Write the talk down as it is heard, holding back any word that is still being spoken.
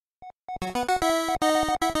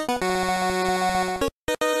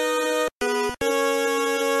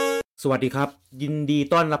สวัสดีครับยินดี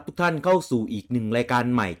ต้อนรับทุกท่านเข้าสู่อีกหนึ่งรายการ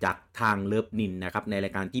ใหม่จากทางเลิฟนินนะครับในรา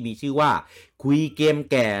ยการที่มีชื่อว่าคุยเกม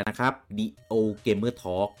แก่นะครับ DO Gamer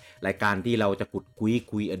Talk รายการที่เราจะ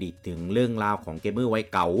คุยอดีตถึงเรื่องราวของเกมเมอร์วัย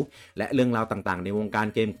เก่าและเรื่องราวต่างๆในวงการ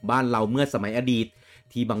เกมบ้านเราเมื่อสมัยอดีต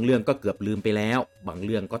ที่บางเรื่องก็เกือบลืมไปแล้วบางเ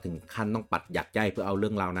รื่องก็ถึงขั้นต้องปัดหยักใยเพื่อเอาเรื่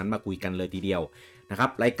องราวนั้นมาคุยกันเลยทีเดียวนะครับ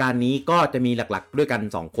รายการนี้ก็จะมีหลักๆด้วยกัน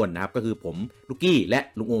2คนนะครับก็คือผมลูกกี้และ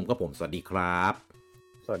ลุงโอมก็ผมสวัสดีครับ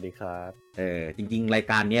สวัสดีครับจริงๆราย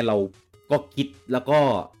การนี้เราก็คิดแล้วก็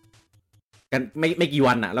กันไม่กี่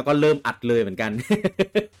วันแล้วก็เริ่มอัดเลยเหมือนกัน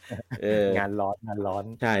งานร้อน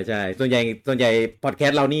ใช่ส่วนใหญ่พอดแคส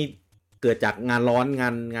ต์เรานี่เกิดจากงานร้อน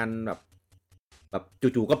งานแบบ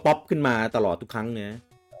จู่ๆก็ป๊อปขึ้นมาตลอดทุกครั้งเนี่ย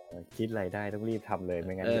คิดอะไรได้ต้องรีบทำเลยไ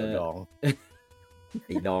ม่งั้นเดี๋ยวดองไ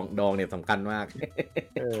อ้ดองเนี่ยสำคัญมาก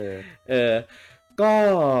เออก็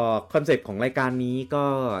คอนเซปต์ของรายการนี้ก็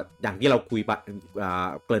อย่างที่เราคุย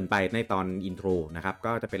เกริ่นไปในตอนอินโทรนะครับ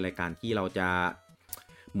ก็จะเป็นรายการที่เราจะ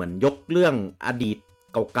เหมือนยกเรื่องอดีต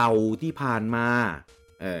เก่าๆที่ผ่านมา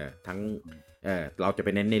ทั้งเราจะไป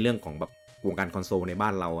เน้นในเรื่องของแบบวงการคอนโซลในบ้า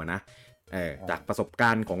นเรานะจากประสบก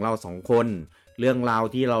ารณ์ของเรา2คนเรื่องราว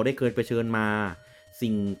ที่เราได้เคยเผชิญมา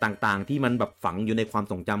สิ่งต่างๆที่มันแบบฝังอยู่ในความ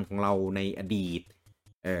ทรงจำของเราในอดีต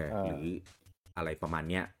หรืออะไรประมาณ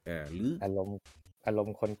เนี้ยหรืออารม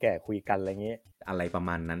ณ์คนแก่คุยกันอะไรเงี้ยอะไรประม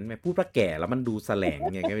าณนั้นไม่พูดว่าแก่แล้วมันดูแสลง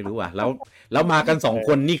ไงก็ไม่รู้ว่ะแล้วมากัน2ค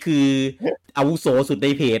นนี่คืออาวุโสสุดใน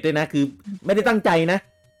เพจด้วยนะคือไม่ได้ตั้งใจนะ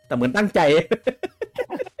แต่เหมือนตั้งใจ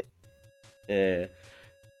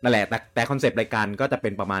นั่นแหละแต่คอนเซปต์รายการก็จะเป็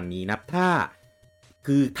นประมาณนี้นะ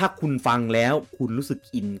ถ้าคุณฟังแล้วคุณรู้สึก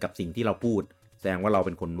อินกับสิ่งที่เราพูดแสดงว่าเราเ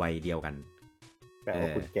ป็นคนวัยเดียวกันแปลว่า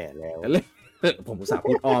คุณแก่แล้วผมอุตส่าห์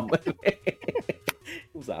พูดอ้อม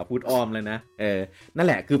อุตส่าห์พูดอ้อมเลยนะนั่นแ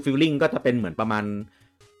หละคือฟีลลิ่งก็จะเป็นเหมือนประมาณ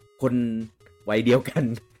คนวัยเดียวกัน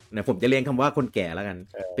นะผมจะเรียกคำว่าคนแก่แล้วกัน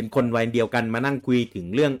เป็นคนวัยเดียวกันมานั่งคุยถึง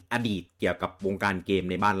เรื่องอดีตเกี่ยวกับวงการเกม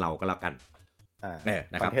ในบ้านเราก็แล้วกัน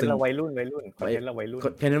นะครับคอนเทนต์เราวัยรุ่นคอนเทนต์เราวัยรุ่นค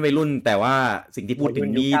อนเทนต์วัยรุ่นแต่ว่าสิ่งที่พูดถึง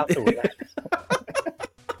นี้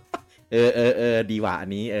ดีกว่าอัน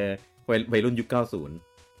นี้วัยรุ่นยุค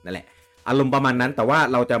 90 นั่นแหละอารมณ์ประมาณนั้นแต่ว่า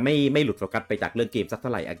เราจะไม่หลุดโฟกัสไปจากเรื่องเกมสักเท่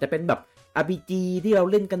าไหร่อาจจะเป็นแบบ RPG ที่เรา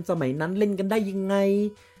เล่นกันสมัยนั้นเล่นกันได้ยังไง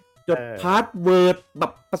จดพาสเวิร์ดแบ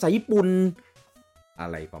บภาษาญี่ปุ่นอะ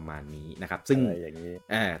ไรประมาณนี้นะครับซึ่ง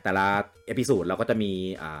แต่ละเอพิโซดเราก็จะมี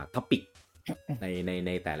ท็อปิกใ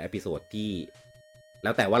นแต่ละเอพิโซดที่แล้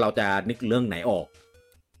วแต่ว่าเราจะนึกเรื่องไหนออก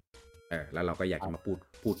แล้วเราก็อยากจะมา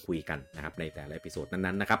พูดคุยกันนะครับในแต่ละเอพิโซด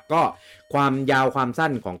นั้นๆนะครับก็ความยาวความสั้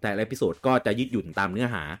นของแต่ละเอพิโซดก็จะยืดหยุ่นตามเนื้อ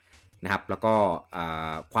หานะครับแล้วก็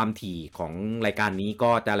ความถี่ของรายการนี้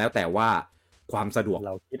ก็จะแล้วแต่ว่าความสะดวกเ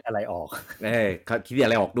ราคิดอะไรออกคิดอะ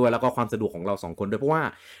ไรออกด้วยแล้วก็ความสะดวกของเรา2คนด้วยเพราะว่า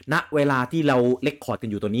ณเวลาที่เราเรคคอร์ดกัน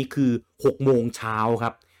อยู่ตัวนี้คือ6 โมงเช้าค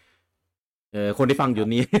รับคนที่ฟังอยู่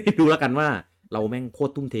นี้ ดูแล้วกันว่าเราแม่งโคต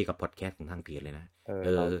รทุ่มเทกับพอดแคสต์ของทางเพจเลยนะ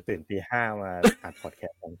เราตื่นตี 5มาอัดพอดแค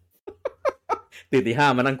สต์กันตื่นตี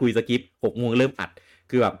 5มานั่งคุยสคริปต์6 โมงเริ่มอัด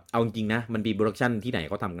คือแบบเอาจริงนะมันมีโปรดักชันที่ไหน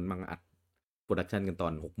เขาทำกันบ้างอัดโปรดักชันกันตอ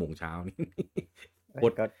น6 โมงเช้านี่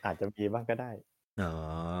ก็อาจจะมีบ้างก็ได้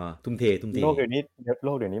ทุ่มเทโลกเดี๋ยว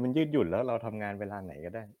นี้มันยืดหยุ่นแล้วเราทำงานเวลาไหนก็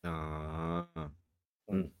ได้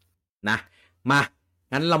นะมา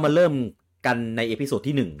งั้นเรามาเริ่มกันในเอพิโซด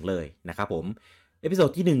ที่1เลยนะครับผมเอพิโซด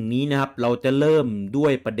ที่1นี้นะครับเราจะเริ่มด้ว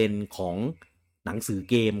ยประเด็นของหนังสือ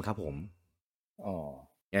เกมครับผม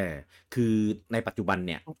คือในปัจจุบันเ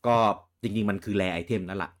นี่ยก็จริงๆมันคือแรไอเทม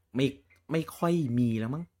นั่นแหละไม่ค่อยมีแล้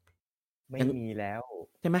วมั้งไม่มีแล้ว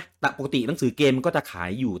ใช่ไหมแต่ปกติหนังสือเกมก็จะขา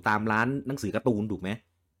ยอยู่ตามร้านหนังสือการ์ตูนถูกไหม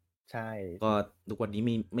ใช่ก็ทุกวันนี้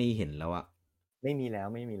ไม่เห็นแล้วอะไม่มีแล้ว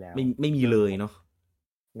ไม่มีเลยเนาะ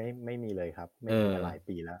ไม่มีเลยครับไม่มีมาหลาย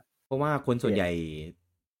ปีแล้วเพราะว่าคนส่วนใหญ่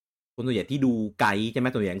ที่ดูไกด์ใช่ไหม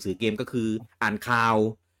ตัวอย่างหนังสือเกมก็คืออ่านข่าว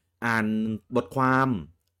อ่านบทความ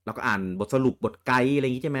แล้วก็อ่านบทสรุปบทไกด์อะไรอ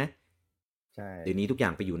ย่างนี้ใช่ไหมใช่เดี๋ยวนี้ทุกอย่า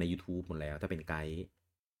งไปอยู่ใน YouTube หมดแล้วถ้าเป็นไกด์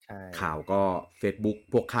ใช่ข่าวก็ Facebook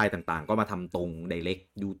พวกค่ายต่างๆก็มาทำตรง Direct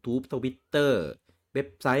YouTube Twitter เว็บ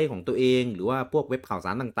ไซต์ของตัวเองหรือว่าพวกเว็บข่าวส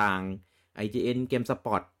ารต่างๆ IGN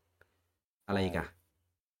GameSpot อะไรกัน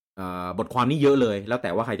บทความนี้เยอะเลยแล้วแต่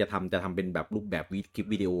ว่าใครจะทำเป็นแบบรูปแบบคลิป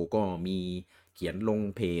วิดีโอก็มีเขียนลง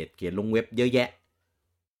เพจเขียนลงเว็บเยอะแยะ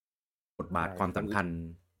บทบาทความสำคัญ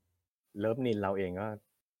เลิฟนินเราเองก็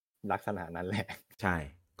ลักษณะนั้นแหละใช่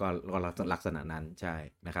ก็ลักษณะนั้นใช่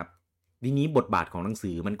นะครับทีนี้บทบาทของหนัง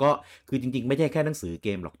สือมันก็คือจริงๆไม่ใช่แค่หนังสือเก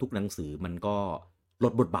มหรอกทุกหนังสือมันก็ล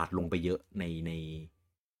ดบทบาทลงไปเยอะใ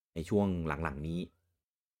นช่วงหลังๆนี้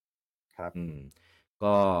ครับ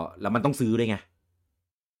ก็แล้วมันต้องซื้อด้วยไง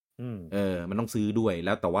มันต้องซื้อด้วยแ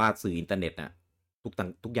ล้วแต่ว่าสื่ออินเทอร์เน็ตน่ะ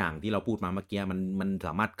ทุกอย่างที่เราพูดมาเมื่อกี้มันส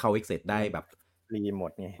ามารถเข้า Access ได้แบบ ฟรีหม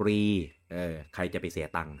ดไง ฟรีใครจะไปเสีย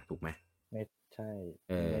ตังค์ถูกไหม ไม่ใช่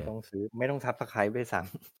เออ ไม่ต้องซื้อ ไม่ต้องSubscribeด้วยซ้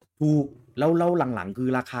ถูกแล้วหลังๆคือ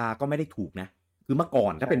ราคาก็ไม่ได้ถูกนะ คือเมื่อก่อ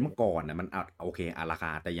นถ้า ใช่ เป็นเมื่อก่อนนะมันโอเคราค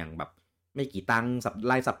าแต่ยังแบบไม่กี่ตังค์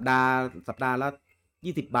รายสัปดาห์ละ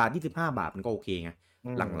20 บาท25 บาทมันก็โอเคไง อื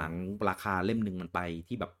ม หลังๆราคาเล่มหนึ่งมันไป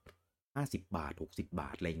ที่แบบ50 บาท60 บา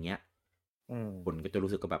ทอะไรเงี้ย อืม คนก็จะ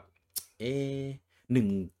รู้สึกก็แบบ เอ๊ะห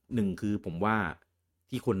นึ่งคือผมว่า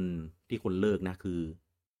ที่คนเลิกนะคือ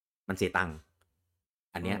มันเสียตังค์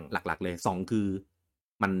อันเนี้ย อืม หลักๆเลยสองคือ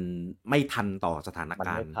มันไม่ทันต่อสถาน มัน ก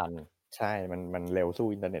าร ไม่ ณ์ ทัน ใช่ มันเร็วสู้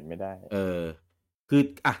อินเทอร์เน็ตไม่ได้ คือ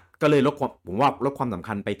ก็เลยผมว่าลดความสำ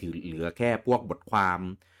คัญไปถือเหลือแค่พวกบทความ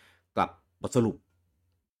กับบทสรุป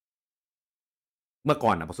เมื่อก่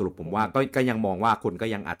อนบทสรุปผมว่าก็ยังมองว่าคนก็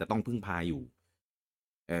ยังอาจจะต้องพึ่งพาอยู่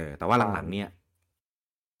แต่ว่าหลังๆเนี่ย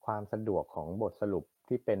ความสะดวกของบทสรุป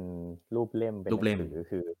ที่เป็นรูปเล่มเป็นหนังสือ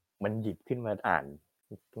คือ มันหยิบขึ้นมาอ่าน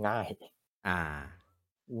ง่าย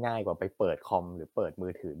ง่ายกว่าไปเปิดคอมหรือเปิดมื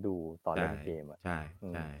อถือดูตอนเล่นเกมอ่ะ ใช่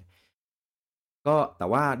ก็แต่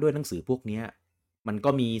ว่าด้วยหนังสือพวกเนี้ยมันก็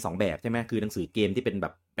มี2แบบใช่ไหมคือหนังสือเกมที่เป็นแบ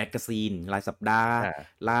บแมกกาซีนรายสัปดาห์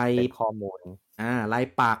ราย เป็นข้อมูล ราย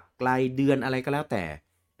ปักรายเดือนอะไรก็แล้วแต่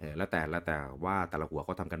แล้วแต่ว่าแต่ละหัวเข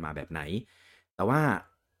าทำกันมาแบบไหน แต่ว่า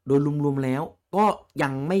โดยรวมๆแล้วก็ยั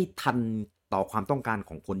งไม่ทันต่อความต้องการ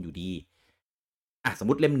ของคนอยู่ดีสม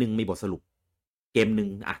มติเล่มหนึ่งมีบทสรุปเกมหนึ่ง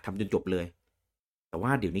ทำจนจบเลย แต่ว่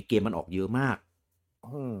าเดี๋ยวนี้เกมมันออกเยอะมาก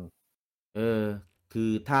คือ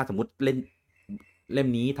ถ้าสมมติเล่นเล่ม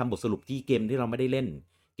นี้ทำบทสรุปที่เกมที่เราไม่ได้เล่น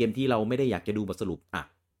เกมที่เราไม่ได้อยากจะดูบทสรุป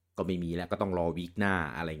ก็ไม่มีแล้วก็ต้องรอวีคหน้า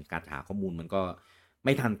อะไรการหาข้อมูลมันก็ไ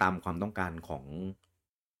ม่ทันตามความต้องการขอ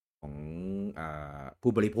ง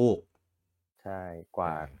ผู้บริโภคใช่ก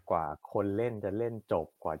ว่าคนเล่นจะเล่นจบ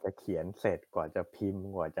กว่าจะเขียนเสร็จกว่าจะพิมพ์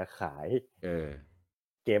กว่าจะขาย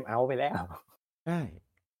เกมเอาไปแล้วใช่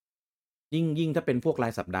ยิ่งถ้าเป็นพวกรา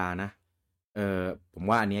ยสัปดาห์นะผม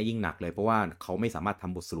ว่าอันนี้ยิ่งหนักเลยเพราะว่าเขาไม่สามารถท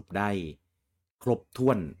ำบทสรุปได้ครบถ้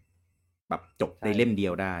วนแบบจบในเล่มเดี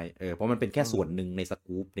ยวได้เพราะมันเป็นแค่ส่วนหนึ่งในส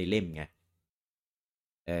กู๊ปในเล่มไง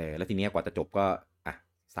แล้วทีนี้กว่าจะจบก็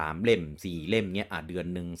3 เล่ม4 เล่มเงี้ยเดือน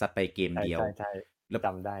หนึ่งซัดไปเกมเดียวใช่จ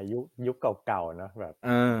ำได้ยุคเก่าๆเนาะแบบ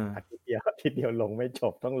อาทิตย์เดียวลงไม่จ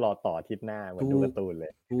บต้องรอต่ออาทิตย์หน้าเหมือนดูการ์ตูนเล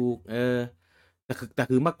ยถูกแต่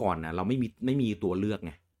คือเมื่อก่อนนะเราไม่มีตัวเลือกไ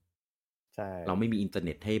งใช่ เราไม่มีอินเทอร์เ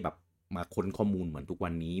น็ตให้แบบมาค้นข้อมูลเหมือนทุกวั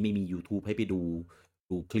นนี้ไม่มี YouTube ให้ไปดู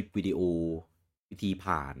คลิปวิดีโอวิธี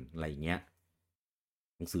ผ่านอะไรเงี้ย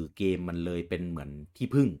หนังสือเกมมันเลยเป็นเหมือนที่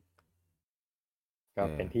พึ่งก็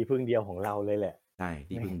เป็นที่พึ่งเดียวของเราเลยแหละใช่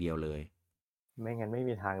ที่พึ่งเดียวเลยไม่งั้นไม่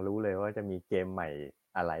มีทางรู้เลยว่าจะมีเกมใหม่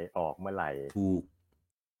อะไรออกเมื่อไหร่ถูก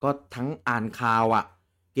ก็ทั้งอ่านข่าว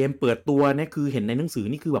เกมเปิดตัวเนี่ยคือเห็นในหนังสือ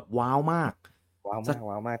นี่คือแบบว้าวมาก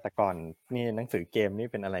แต่ก่อนนี่หนังสือเกมนี่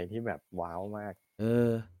เป็นอะไรที่แบบว้าวมาก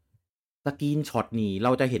สกรีนช็อตนี่เร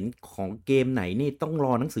าจะเห็นของเกมไหนนี่ต้องร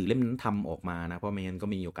อหนังสือเล่มนั้นทำออกมานะเพราะไม่งั้นก็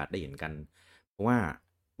ไม่มีโอกาสได้เห็นกันเพราะว่า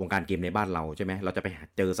วงการเกมในบ้านเราใช่ไหมเราจะไป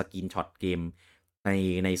เจอสกรีนช็อตเกม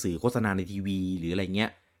ในสื่อโฆษณาในทีวีหรืออะไรเงี้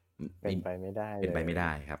ยเป็นไปไม่ไ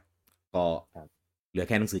ด้ครับก็เหลือแ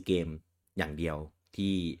ค่หนังสือเกมอย่างเดียว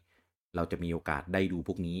ที่เราจะมีโอกาสได้ดูพ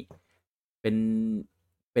วกนี้เ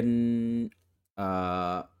ป็น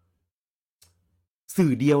สื่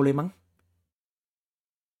อเดียวเลยมั้ง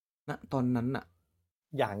ณตอนนั้น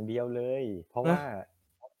อย่างเดียวเลยเพราะว่า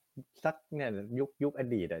สักเนี่ยยุคอ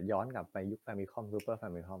ดีตย้อนกลับไปยุคฟามิคอมซูเปอร์ฟา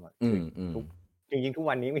มิคอมจริงๆทุก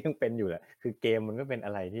วันนี้มันยังเป็นอยู่แหละคือเกมมันก็เป็นอ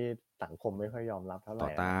ะไรที่สังคมไม่ค่อยยอมรับเท่าไหร่ต่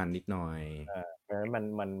อต้านนิดหน่อยเพราะฉะนั้น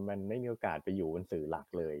มันไม่มีโอกาสไปอยู่บนสื่อหลัก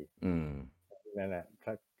เลยนั่นแหละ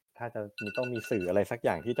ถ้าจะต้องมีสื่ออะไรสักอ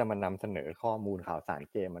ย่างที่จะมานำเสนอข้อมูลข่าวสาร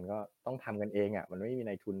เกมมันก็ต้องทำกันเองมันไม่มี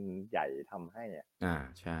นายทุนใหญ่ทำให้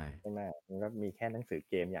ใช่ไหมมันก็มีแค่หนังสือ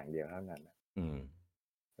เกมอย่างเดียวเท่านั้น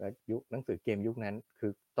แล้วยุคหนังสือเกมยุคนั้นคื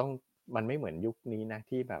อมันไม่เหมือนยุคนี้นะ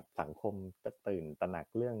ที่แบบสังคมจะตื่นตระหนัก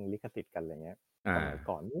เรื่องลิขสิทธิ์กันอะไรเงี้ยสมัย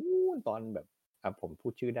ก่อนตอนแบบผมพู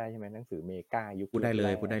ดชื่อได้ใช่ไหมหนังสือเมกายุคพูดได้เ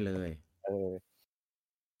ลย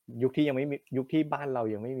ยุคที่ยังไม่มียุคที่บ้านเรา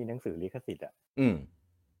ยังไม่มีหนังสือลิขสิทธิ์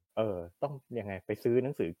ต้องยังไงไปซื้อห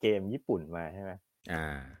นังสือเกมญี่ปุ่นมาใช่ไหม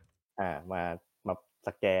มาส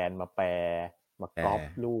แกนมาแปลมาก๊อป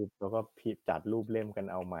รูปแล้วก็จัดรูปเล่มกัน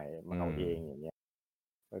เอาใหม่มาเอาเองอย่างเงี้ย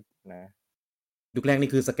นะยุคแรกนี่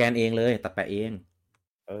คือสแกนเองเลยตัดแปะเอง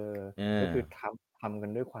ก็คือทำกั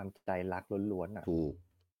นด้วยความใจรักล้วนๆถูก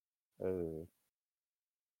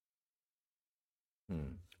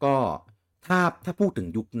ก็ถ้าพูดถึง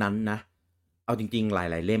ยุคนั้นนะเอาจริงๆหล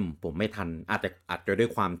ายๆเล่มผมไม่ทันอาจจะด้วย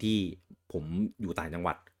ความที่ผมอยู่ต่างจังห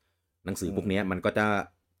วัด หนังสืออืมพวกเนี้ยมันก็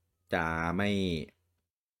จะไ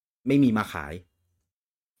ม่มีมาขาย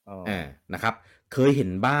อ๋อนะครับเคยเห็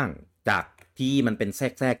นบ้างจากที่มันเป็นแ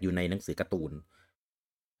ทรกอยู่ในหนังสือการ์ตูน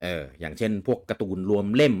อย่างเช่นพวกการ์ตูนรวม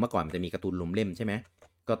เล่มเมื่อก่อนมันจะมีการ์ตูนรวมเล่มใช่ไหม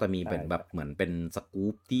ก็จะมีใช่เป็นแบบใช่เหมือนเป็นส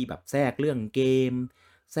กู๊ปที่แบบแทรกเรื่องเกม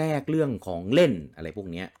แทรกเรื่องของเล่นอะไรพวก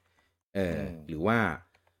เนี้ยอืมหรือว่า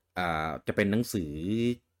จะเป็นหนังสือ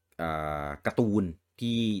การ์ตูน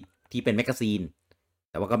ที่ที่เป็นแมกกาซีน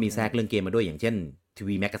แต่ว่าก็มีอืมแทรกเรื่องเกมมาด้วยอย่างเช่นที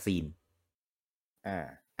วีแมกกาซีน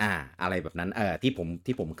อ่าอะไรแบบนั้นที่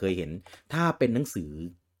ผมเคยเห็นถ้าเป็นหนังสือ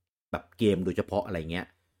แบบเกมโดยเฉพาะอะไรเงี้ย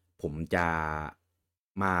ผมจะ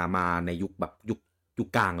มาในยุคแบบยุค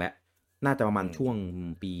กลางแล้วน่าจะประมาอืมณช่วง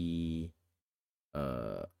ปีเอ่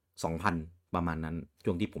อ2000ประมาณนั้น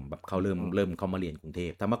ช่วงที่ผมแบบเขาเริ่มอืมเริ่มเข้ามาเรียนกรุงเท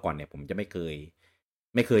พถ้าเมื่อก่อนเนี่ยผมจะไม่เคย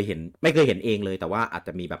เห็นเองเลยแต่ว่าอาจจ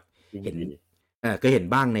ะมีแบบเห็นยิงดีเคยเห็น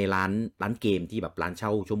บ้างในร้านเกมที่แบบร้านเช่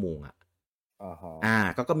าชั่วโมงอะ อ๋อฮะ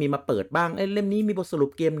ก็มีมาเปิดบ้างเล่มนี้มีบทสรุ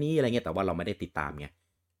ปเกมนี้อะไรเงี้ยแต่ว่าเราไม่ได้ติดตามไง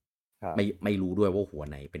ครับไม่รู้ด้วยว่าหัว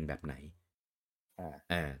ไหนเป็นแบบไหน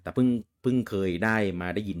อ่าแต่เพิ่งเคยได้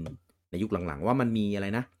ยินในยุคหลังๆว่ามันมีอะไร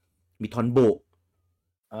นะมีทอนโบ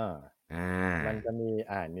อ่าอ่มันาจะมี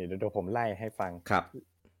นี่เดี๋ยวผมไล่ให้ฟังครับ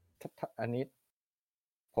อันนี้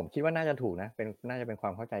ผมคิดว่าน่าจะถูกนะน่าจะเป็นควา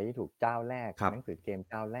มเข้าใจที่ถูกเจ้าแรกครับหนังสือเกม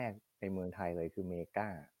เจ้าแรกในเมืองไทยเลยคือเมกา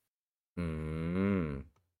อืม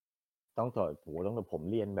ตั้งแต่ผม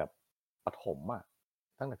เรียนแบบประถมอ่ะ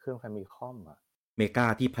ตั้งแต่เครื่องแฟมิคอมอ่ะ เมกา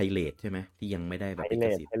ที่ไพเรตใช่ไหมที่ยังไม่ได้ไพแบบลิเรต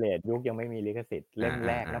ขสิทธิ์ยุคยังไม่มีลิขสิทธิ์เล่มแ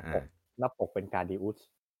รกหน้าปกเป็นการดิอุส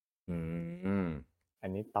อืมอัน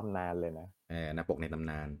นี้ตำนานเลยนะหน้าปกในตำ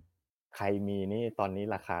นานใครมีนี่ตอนนี้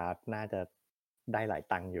ราคาน่าจะได้หลาย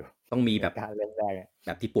ตังค์อยู่ ต้องมี ในแบบการเล่มแรกอะแบ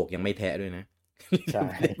บที่ปวกยังไม่แทะด้วยนะ ใช่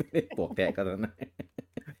ไม่ได้ปวกแทะก็ตอนนั้น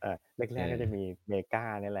แรกๆก็จะมีเมกา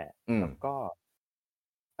นี่แหละอืมแล้วก็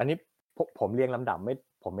อันนี้ผมเรียงลำดับ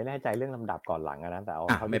ผมไม่แน่ใจเรื่องลำดับก่อนหลังนะแต่เอา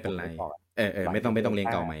เท่าที่ผไม่เป็นไรมนึกออกหลังไม่ต้องจากเมเรียงก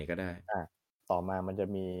าเก่าใหม่ก็ได้ อ่ะต่อมามันจะ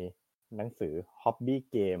มีหนังสือ Hobby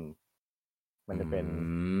Game มันอืจะเป็น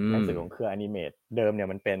หนังมสือของเครืออนิเมตเดิมเนี่ย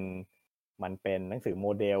มันเป็นหนังสือโม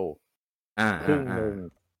เดลอ่าครึ่งอ่าหนึ่ง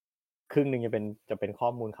ครึ่งหนึ่งจะเป็นข้อ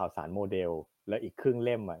มูลข่าวสารโมเดลแล้วอีกครึ่งเ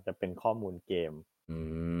ล่มจะเป็นข้อมูลเกมอื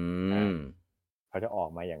อ่ามเขาจะออก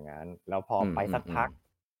มาอย่างนั้นแล้วพออืมไปอืมอืมสักพัก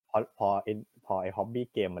พอไอ้ฮอบบี้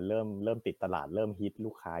เกมมันเริ่มติดตลาดเริ่มฮิต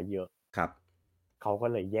ลูกค้าเยอะครับเขาก็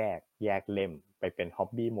เลยแยกเล่มไปเป็นฮอบ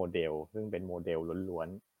บี้โมเดลซึ่งเป็นโมเดลล้วน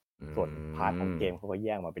อืๆส่วนพาร์ทของมเกมเขาก็แย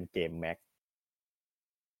กมาเป็นเกมแม็ก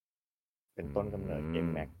เป็นอืต้นกำเนิดเกม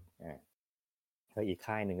มแม็กแล้วอีก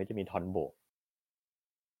ค่ายหนึ่งก็จะมีทอนโบ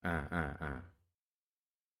อ่า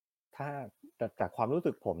ถ้าจากความรู้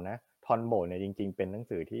สึกผมนะทอนโบเนี่ยจริงๆเป็นหนัง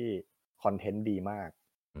สือที่คอนเทนต์ดีมาก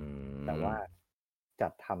อืแต่มว่าจั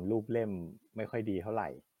ดทำรูปเล่มไม่ค่อยดีเท่าไหร่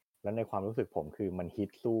แล้วในความรู้สึกผมคือมันฮิต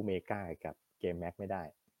สู้เมกากับเกมแม็กไม่ได้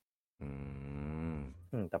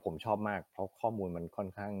อืมแต่ผมชอบมากเพราะข้อมูลมันค่อน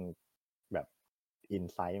ข้างแบบอิน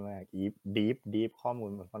ไซต์มากดีฟข้อมูล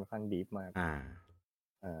มันค่อนข้างดีฟมากอ่า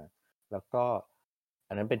อ่าแล้วก็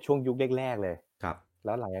อันนั้นเป็นช่วงยุคแรกๆเลยครับแ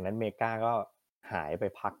ล้วหลังจากนั้นเมกาก็หายไป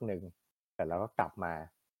พักหนึ่งแต่แล้วก็กลับมา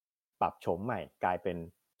ปรับโฉมใหม่กลายเป็น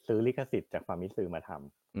ซื้อลิขสิทธิ์จากฟามิซึมาท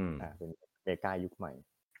อืมำเป็นเมกายุคใหม่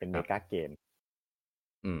เป็นครับเมกาเกม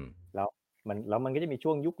อืมแล้วมันก็จะมีช่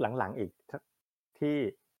วงยุคหลังๆอีกที่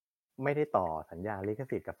ไม่ได้ต่อสัญญาลิข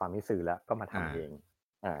สิทธิ์กับฟามิซึแล้วก็มาอ่าทำเอง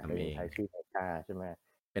ก็ทำเองยังใช้ชื่อเมกาใช่ไหม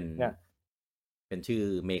เป็นเนี่ยเป็นชื่อ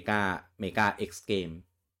เมกาเอ็กซ์เกม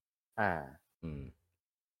อ่า อืม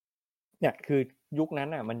เนี่ยคือยุคนั้น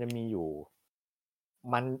อ่ะมันจะมีอยู่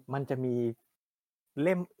มันมันจะมีเ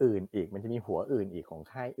ล่มอื่นอีกมันจะมีหัวอื่นอีกของ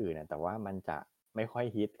ค่ายอื่นนะแต่ว่ามันจะไม่ค่อย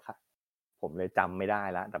ฮิตค่ะผมเลยจำไม่ได้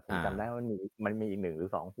แล้วแต่ผมจำได้ว่ามันมีอีก1 หรือ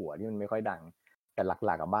 2หัวที่มันไม่ค่อยดังแต่ห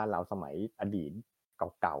ลักๆกับบ้านเราสมัยอดีต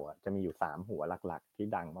เก่าๆจะมีอยู่3หัวหลักๆที่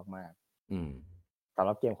ดังมากอืมๆสำห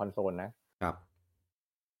รับเกมคอนโซลนะครับ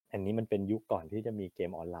อันนี้มันเป็นยุคก่อนที่จะมีเก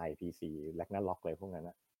มออนไลน์ PC แร็กนาร็อกเลยพวกนั้น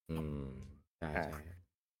นะอืมใช่อ่า ใช่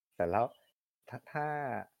แต่แล้วถ้า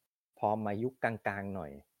พอมายุคกลางๆหน่อ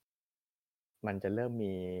ยมันจะเริ่ม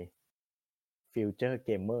มีฟิวเจอร์เก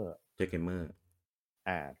มเมอร์เจอเกมเมอร์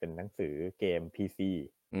เป็นหนังสือเกม PC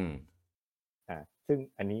อืมซึ่ง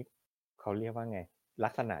อันนี้เขาเรียกว่าไงลั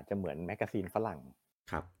กษณะจะเหมือนแมกกาซีนฝรั่ง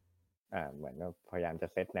ครับเหมือนว่าพยายามจะ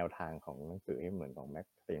เซตแนวทางของหนังสือให้เหมือนของแมก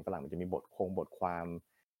กาซีนฝรั่งมันจะมีบทความ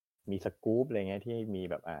มีสกู๊ปอะไรเงี้ยที่มี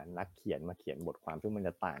แบบนักเขียนมาเขียนบทความซึ่งมันจ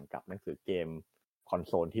ะต่างกับหนังสือเกมคอนโ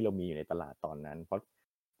ซลที่เรามีอยู่ในตลาดตอนนั้นเพราะ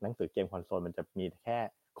หนังสือเกมคอนโซลมันจะมีแค่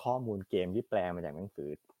ข้อมูลเกมที่แปลมาจากหนัง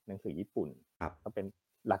สือญี่ปุ่นครับก็เป็น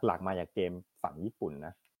หลักๆมาจากเกมฝั่งญี่ปุ่นน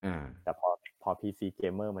ะ แต่พอ PC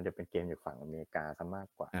Gamer มันจะเป็นเกมจากฝั่งอเมริกาซะมาก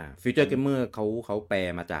กว่าFuture Gamer เขาแปล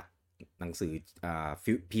มาจากหนังสือ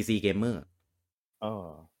PC Gamer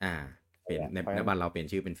เป็นในบ้านเราเป็น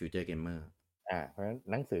ชื่อเป็น Future Gamer เพราะฉะนั้น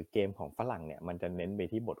หนังสือเกมของฝรั่งเนี่ยมันจะเน้นไป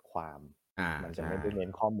ที่บทความมันจะไม่ได้เน้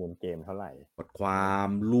นข้อมูลเกมเท่าไหร่บทความ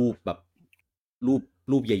รูปแบบ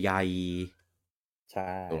รูปใหญ่ๆใ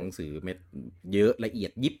ช่ตัวหนังสือเม็ดเยอะละเอีย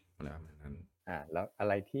ดยิบอะไรแบบนั้นแล้วอะ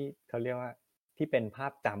ไรที่เขาเรียกว่าที่เป็นภา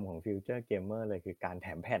พจำของ Future Gamer เลยคือการแถ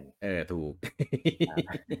มแผ่นถูก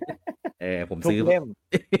ผมทุกซื้อเล่ม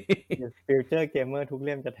Future Gamer ทุกเ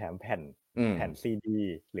ล่มจะแถมแผ่นซีดี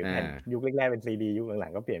หรือแผ่นยุคแรกๆเป็นซีดียุคหลั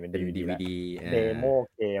งๆก็เปลี่ยนเป็นดีวีดีแล้วเดโม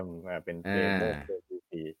เกมเป็นเดโมเกม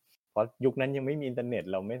ซีเพราะยุคนั้นยังไม่มีอินเทอร์เน็ต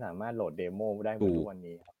เราไม่สามารถโหลดเดโมได้เหมือนทุกวัน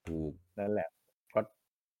นี้ครับนั่นแหละก็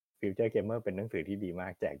Future Gamer เป็นหนังสือที่ดีมา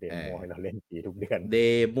กแจกเดโมให้เราเล่นฟรีทุกเดือนเด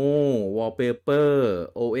โมวอลเปเปอร์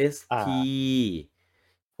OST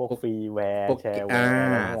พวกฟรีแวร์แชร์แว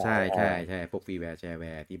ร์ใช่พวกฟรีแวร์แชร์แว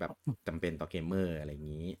ร์ที่แบบจำเป็นต่อเกมเมอร์อะไรอย่าง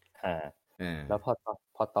นี้แล้ว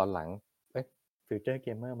พอตอนหลังFuture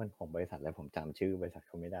Gamer มันของบริษัทแล้วผมจำชื่อบริษัทเ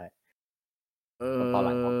ขาไม่ได้ตอนห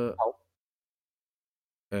ลังเขา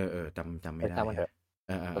จำไม่ได้มันเถอะ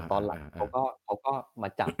ตอนหลังเขาก็มา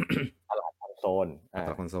จับตลาดคอนโซล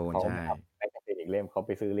ใช่แมกกาซีนอีกเล่มเขาไ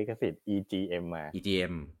ปซื้อลิขสิทธิ์ EGM มา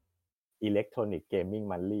Electronic Gaming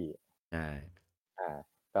Monthly ใช่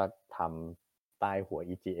ก็ทำใต้หัว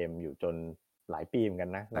EGM อยู่จนหลายปีเหมือนกั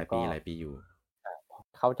นนะหลายปีอยู่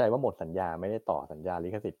เข้าใจว่าหมดสัญญาไม่ได้ต่อสัญญาลิ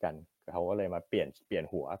ขสิทธิ์กันเขาก็เลยมาเปลี่ยน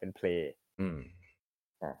หัวเป็น Play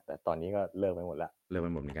แต่ตอนนี้ก็เลิกไปหมดละเลิกไป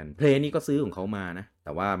หมดเหมือนกัน Play นี่ก็ซื้อของเขามานะแ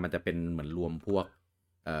ต่ว่ามันจะเป็นเหมือนรวมพวก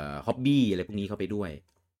ฮ็อบบี้อะไรพวกนี้เข้าไปด้วย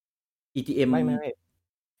EGM ไม่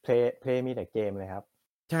Play มีแต่เกมเลยครับ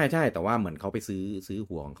ใช่แต่ว่าเหมือนเขาไปซื้อ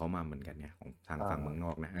หัวของเขามาเหมือนกันเนี่ยของทางฝั่งเมืองน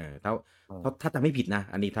อกนะถ้าจำไม่ผิดนะ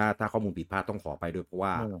อันนี้ถ้าข้อมูลผิดพลาดต้องขอไปด้วยเพราะว่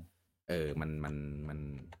ามัน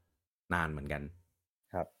นานเหมือนกัน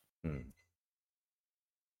ครับ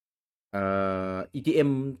EGM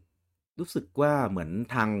รู้สึกว่าเหมือน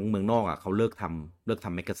ทางเมืองนอกเขาเลิกท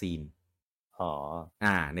ำแมกกาซีน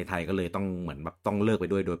ในไทยก็เลยต้องเหมือนแบบต้องเลิกไป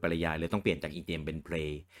ด้วยโดยปริยายเลยต้องเปลี่ยนจาก EGM เป็น Play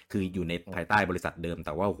คืออยู่ในภายใต้บริษัทเดิมแ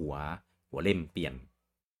ต่ว่าหัวเล่มเปลี่ยน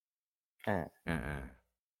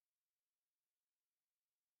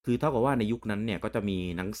คือเท่ากับว่าในยุคนั้นเนี่ยก็จะมี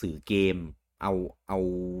หนังสือเกมเอา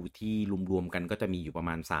ที่รวมๆกันก็จะมีอยู่ประม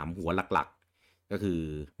าณ3หัวหลักๆก็คือ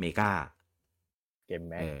เมกาเกม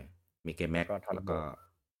แม็กมีเกมแม็กแล้วก็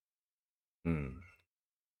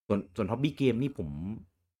ส่วนฮ็อบบี้เกมนี่ผม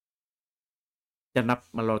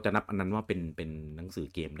เราจะนับอันนั้นว่าเป็นหนังสือ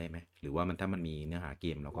เกมได้ไหมหรือว่าถ้ามันมีเนื้อหาเก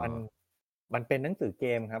มแล้วก็มันเป็นหนังสือเก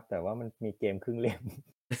มครับแต่ว่ามันมีเกมครึ่งเล่ม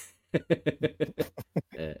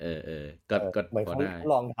ก็เหมือนเขา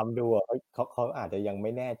ลองทำดูเขาอาจจะยังไ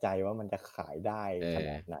ม่แน่ใจว่ามันจะขายได้ข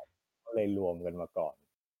นาดไหนก็เลยรวมกันมาก่อน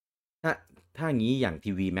ถ้าอย่างนี้อย่าง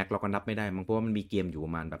ทีวีแม็กเราก็นับไม่ได้มั้งเพราะว่ามันมีเกมอยู่ป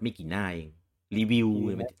ระมาณแบบไม่กี่หน้าเองรีวิว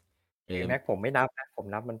แม็กผมไม่นับนะผม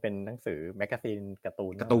นับมันเป็นหนังสือแมกกาซีนการ์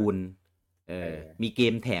ตูนมีเก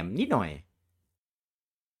มแถมนิดหน่อย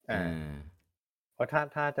เพราะ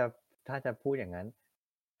ถ้าจะพูดอย่างนั้น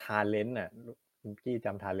ทาเลนต์คุณกี้จ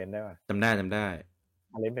ำทาเลนต์ได้ป่ะจำได้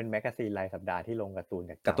ทาเลนต์เป็นแมกกาซีนรายสัปดาห์ที่ลงการ์ตู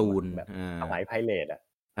นแบบสมัยไพเรต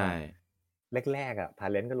ใช่แรกๆทา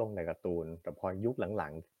เลนต์ก็ลงแต่การ์ตูนแต่พอยุคหลั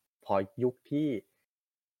งๆพอยุคที่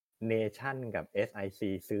เนชั่นกับ SIC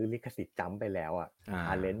ซื้อลิขสิทธิ์จำไปแล้วท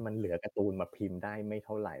าเลนต์มันเหลือการ์ตูนมาพิมพ์ได้ไม่เ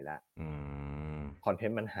ท่าไหร่ละคอนเทน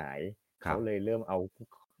ต์มันหายเขาเลยเริ่มเอา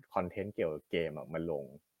คอนเทนต์เกี่ยวกับเกมมาลง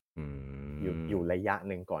อยู่ระยะ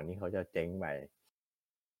หนึ่งก่อนที่เขาจะเจ๊งไป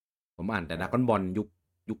ผมอ่านแต่ดราก้อนบอล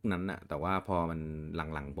ยุคนั้นน่ะแต่ว่าพอมัน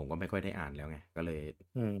หลังๆผมก็ไม่ค่อยได้อ่านแล้วไงก็เลย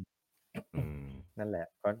นั่นแหละ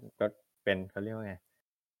ก็เป็นเขาเรียกว่าไง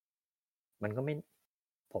มันก็ไม่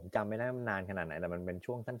ผมจำไม่ได้มันนานขนาดไหนแต่มันเป็น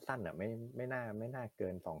ช่วงสั้นๆไม่น่าเกิ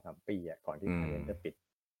น 2-3 ปีก่อนที่ทางเล่นจะปิด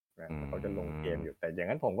เขาจะลงเกมอยู่แต่อย่าง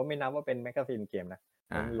นั้นผมก็ไม่นับว่าเป็นแมกกาซีนเกมนะ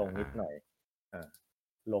มันลงนิดหน่อย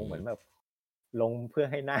ลงเหมือนแบบลงเพื่อ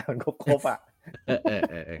ให้หน้ามันครบ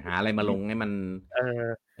หาอะไรมาลงให้มัน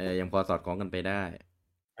ยังพอสอดคล้องกันไปได้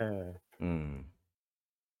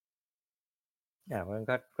มัน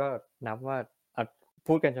ก็นับว่า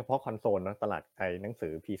พูดกันเฉพาะคอนโซลเนาะตลาดหนังสื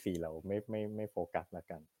อ PC เราไม่โฟกัสละ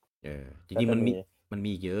กันจริงๆมัน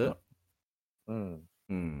มีเยอะ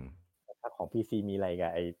ถ้าของ PC มีอะไรกั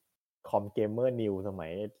บคอมเกมเมอร์นิวสมั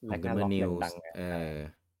ยแรกๆล็อกดัง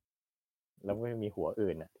แล้วไม่มีหัว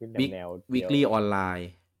อื่นที่แนวweekly ออนไลน์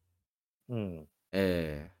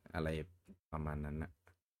อะไรประมาณนั้นนะ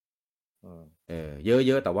เ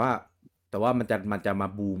ยอะแต่ว่ามันจะมา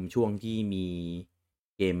บูมช่วงที่มี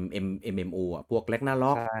เกม MMO อ่ะพวก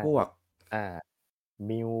Ragnarok ใช่พวก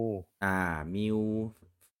มิวมิว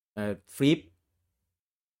ฟลิป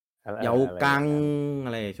อะไรเยาอะไรกังอย่างนั้นอ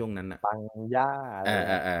ะไรช่วงนั้นอ่ะปังย่าอะไรเ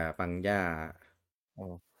งี้ยปังย่าอื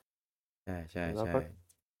มใช่ใช่แล้วใช่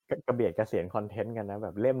ก็กระเบียดกระเสียนคอนเทนต์กันนะแบ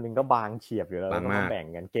บเล่มนึงก็บางเฉียบอยู่แล้วบางมาก แล้วก็มาแบ่ง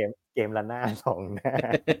กันเกมละหน้าสองหน้า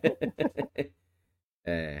เ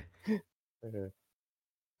ออ เออ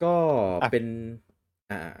ก็อ่ะเป็น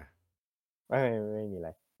อ่า ไม่มีอะไร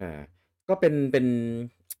อ่าก็เป็น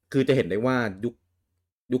คือจะเห็นได้ว่า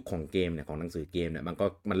ยุคของเกมเนี่ยของหนังสือเกมเนี่ย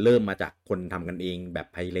มันเริ่มมาจากคนทำกันเองแบบ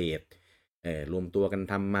ไพเรทรวมตัวกัน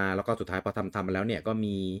ทำมาแล้วก็สุดท้ายพอทำมาแล้วเนี่ยก็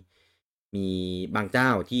มีบางเจ้า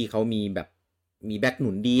ที่เขามีแบบมีแบ็กห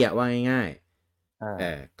นุนดีอะว่าง่าย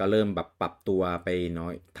ๆก็เริ่มแบบปรับตัวไปน้อ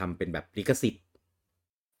ยทำเป็นแบบลิขสิทธิ์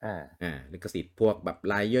ลิขสิทธิ์พวกแบบ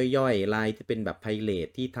ลายย่อยๆลายที่เป็นแบบไพเรท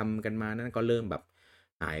ที่ทำกันมานั้นก็เริ่มแบบ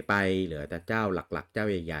หายไปเหลือแต่เจ้าหลักๆเจ้า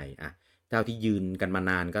ใหญ่ๆเจ้าที่ยืนกันมา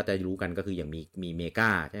นานก็จะรู้กันก็คืออย่างมีเมก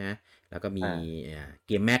าใช่ไหมแล้วก็มีเ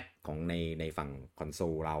กมแม็กของในฝั่งคอนโซ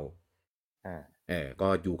ลเราก็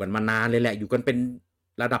อยู่กันมานานเลยแหละอยู่กันเป็น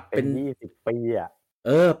ระดับเป็น20 ปี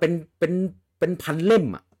เป็นพันเล่ม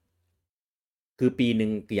คือปีหนึ่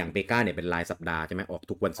งอย่างเมกาเนี่ยเป็นรายสัปดาห์ใช่ไหมออก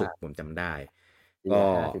ทุกวันศุกร์ผมจำได้ปีก็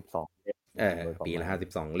ละ52 เล่มโดยประปีละมาณ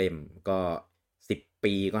52เล่มก็10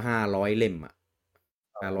 ปีก็500 เล่มเม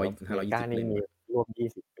กา520นี่มีเล่มร่วม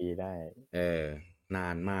20 ปีได้นา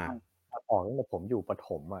นมากออกตั้งแต่ผมอยู่ประถ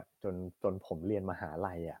มจนผมเรียนมหา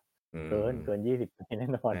ลัยเกิน20 ปีแน่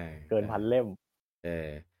นอนเกิน1,000 เล่มเออ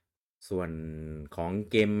ส่วนของ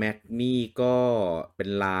เกมแม็กนี่ก็เป็น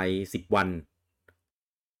ลาย10 วัน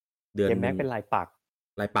เดือนเกมหนึ่งแม็กเป็นลายปัก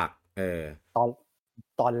ลายปักตอน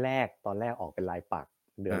ตอนแรกออกเป็นลายปัก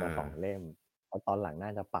เดือนละ2 เล่มพอตอนหลังน่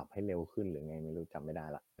าจะปรับให้เร็วขึ้นหรือไงไม่รู้จำไม่ได้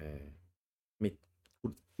ละไม่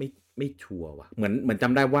ไม่ไม่ชัวร์ว่ะเหมือนจ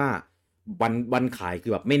ำได้ว่าวันขายคื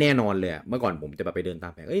อแบบไม่แน่นอนเลยเมื่อก่อนผมจะแบบไปเดินตา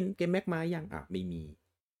มแผงเกมแม็กมายังไม่มี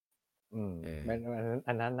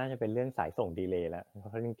อันนั้นน่าจะเป็นเรื่องสายส่งดีเลย์แล้ว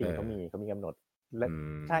เพราะจริงๆเขามีกำหนดและ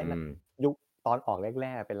ใช่นะยุคตอนออกแร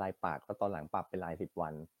กๆเป็นลายปักแล้วตอนหลังปรับเป็นลาย10 วั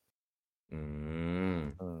น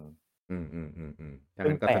ดัง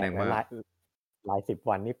นั้นก็แสดงว่าลาย10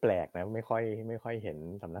 วันนี่แปลกนะไม่ค่อยเห็น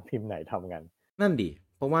สำนักพิมพ์ไหนทำกันนั่นดิ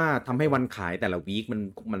เพราะว่าทำให้วันขายแต่ละวีค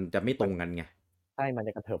มันจะไม่ตรงกันไงใช่มันจ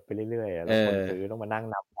ะกระเถิบไปเรื่อยๆแล้วคนซื้อต้องมานั่ง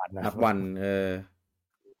นับวันนับวัน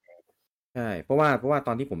ใช่เพราะว่าต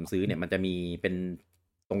อนที่ผมซื้อเนี่ยมันจะมีเป็น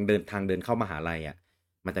ตรงทางเดินเข้ามหาลัย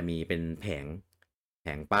มันจะมีเป็นแผ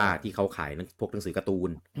งป้าที่เขาขายพวกหนังสือการ์ตู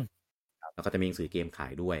นแล้วก็จะมีหนังสือเกมขา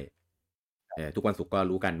ยด้วยทุกวันศุกร์ก็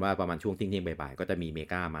รู้กันว่าประมาณช่วงเที่ยงบ่ายๆก็จะมีเม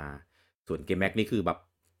กามาส่วนเกมแม็กนี่คือแบบ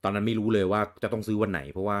ตอนนั้นไม่รู้เลยว่าจะต้องซื้อวันไหน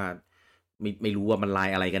เพราะว่าไม่รู้ว่ามันลาย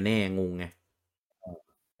อะไรกันแน่งงไง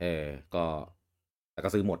ก็แล้วก็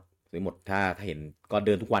ซื้อหมดถ้าเห็นก็เ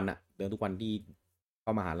ดินทุกวันเดินทุกวันที่เข้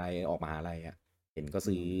ามหาลัยออกมหาลัยเห็นก็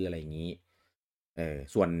ซื้ออะไรอย่างนี้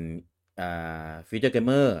ส่วนฟิวเจอร์เกมเ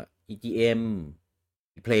มอร์ EGM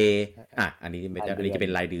Play อันนี้จะเป็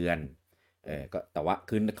นรายเดือนก็แต่ว่า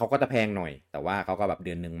คือเขาก็จะแพงหน่อยแต่ว่าเขาก็แบบเ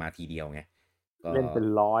ดือนหนึ่งมาทีเดียวไงก็เล่นเป็น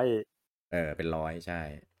100เป็น100ใช่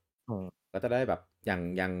ก็จะได้แบบอ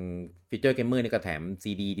ย่างฟีเจอร์เกมเมอร์นี่ก็แถม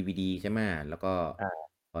CD DVD ใช่ไหมแล้วก็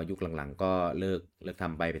พอยุคหลังๆก็เลิกท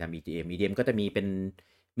ำไปทำ EGM ก็จะมีเป็น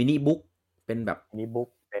มินิบุ๊กเป็นแบบมินิบุ๊ก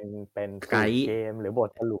เป็นไกด์เกมหรือบท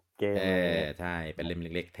สรุปเกมอะไรเงี้ยใช่เป็นเล่มเ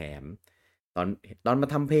ล็กๆแถมตอนมา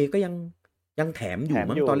ทำเพลงก็ยังแถมอยู่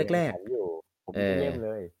มั้งตอนแรกๆผมไม่เล่มเล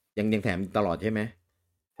ย ยังแถมตลอดใช่ไหม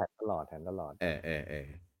แถมตลอด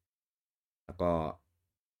แล้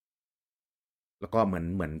วก็เหมื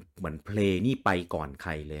อนเพลงนี่ไปก่อนใค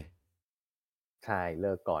รเลยใช่เ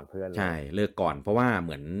ลิกก่อนเพื่อนเลยใช่เลิกก่อนเพราะว่าเห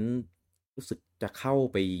มือนรู้สึกจะเข้า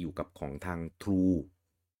ไปอยู่กับของทาง True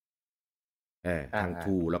ทาง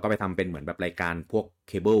True แล้วก็ไปทำเป็นเหมือนแบบรายการพวกเ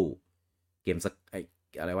คเบิลเกม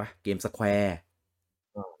อะไรวะเกมสแควร์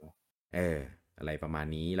อะไรประมาณ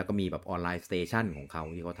นี้แล้วก็มีแบบออนไลน์สเตชันของเขา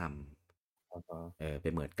ที่เขาทำไป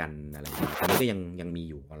เหมือนกันอะไรอย่างนี้ตอนนี้ก็ยังมี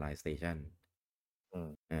อยู่ออนไลน์สเตชัน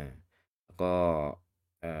แล้วก็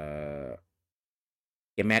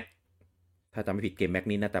เกมแม็กถ้าจำไม่ผิดเกมแม็ก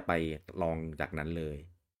นี่น่าจะไปลองจากนั้นเลย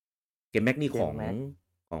เกมแม็กนี่ข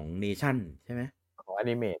องเนชั่นใช่ไหมของอ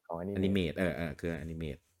นิเมตคืออนิเม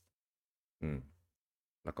ต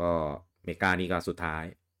แล้วก็เมกานี่ก็สุดท้าย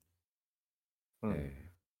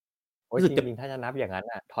จริงๆถ้าจะนับอย่างนั้น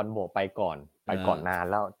ทอนโบไปก่อนนาน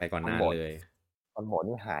แล้วไปก่อนนานเลยทอนโบ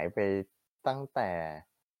นี่หายไปตั้งแต่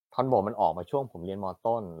ทอนโบมันออกมาช่วงผมเรียนม.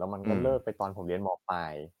ต้นแล้วมันก็เลิกไปตอนผมเรียนม.ปลา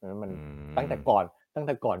ยมันตั้งแต่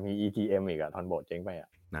ก่อนมี EGM อีกทอนโบเจ๊งไป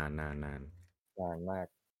นานมาก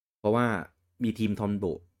เพราะว่า มีทีมทอนโบ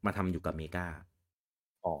มาทำอยู่กับเมกา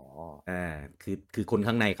อ๋อคือคน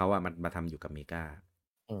ข้างในเขาอะมาทำอยู่กับเมกา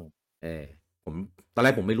อืม ผมตอนแร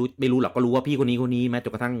กผมไม่รู้หรอกก็รู้ว่าพี่คนนี้แม้จ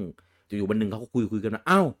นกระทั่งอยู่วันหนึ่งเขาก็คุยกันว่า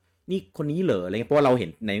อ้าวนี่คนนี้เหรออะไรเงี้ยเพราะว่าเราเห็น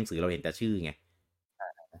ในหนังสือเราเห็นแต่ชื่อไง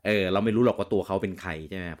เราไม่รู้หรอกว่าตัวเขาเป็นใคร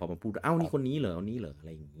ใช่ไหมพอมาพูดอ้าวนี่คนนี้เหรออะไ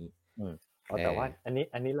รอย่างนี้แต่ว่าอัน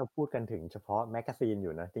นี้เราพูดกันถึงเฉพาะแมกกาซีนอ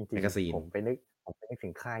ยู่นะจริงๆผมไปนึกถึ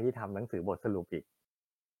งค่ายที่ทำหนังสือบทสรุปอีก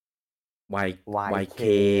YK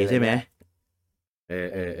ใช่ไหม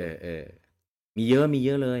มีเย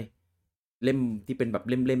อะเลยเล่มที่เป็นแบบ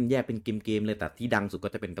เล่มแยกเป็นเกมเลยแต่ที่ดังสุดก็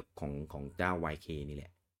จะเป็นของเจ้า YK นี่แหล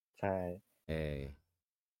ะใช่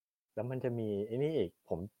แล้วมันจะมีไอ้นี่อีก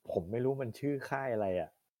ผมไม่รู้มันชื่อค่ายอะไรอ่ะ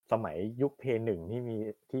สมัยยุคเพย์หนึ่ง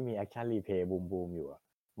ที่มีแอคชั่นรีเพย์บูมอยู่อ่ะ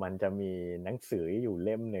มันจะมีหนังสืออยู่เ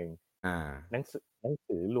ล่มหนึ่งหนัง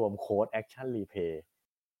สือรวมโค้ดแอคชั่นรีเพย์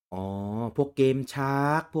พวกเกมชา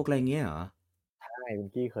ร์กพวกอะไรเงี้ยเหรอใช่คุณ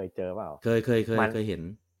กี้เคยเจอเปล่าเคยเห็น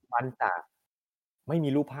มันจะไม่มี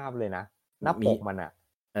รูปภาพเลยนะหน้าปกมันอะ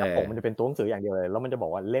หน้าปกมันจะเป็นตัวหนังสืออย่างเดียวเลยแล้วมันจะบอ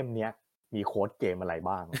กว่าเล่มเนี้ยมีโค้ดเกมอะไร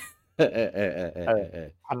บ้าง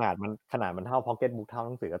ขนาดมันเท่าพ็อกเก็ตบุ๊กเท่าห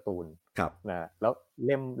นังสือการ์ตูนครับนะแล้วเ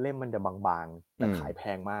ล่มมันจะบางๆแต่ขายแพ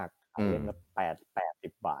งมากขายเล่มละ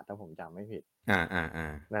80 บาทถ้าผมจำไม่ผิด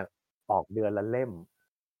นะออกเดือนละเล่ม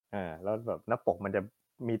แล้วแบบหน้าปกมันจะ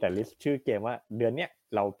มีแต่ลิสต์ชื่อเกมว่าเดือนเนี้ย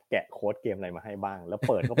เราแกะโค้ดเกมอะไรมาให้บ้างแล้ว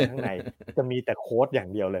เปิดเข้าไปข้างในจะมีแต่โค้ดอย่าง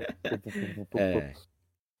เดียวเลย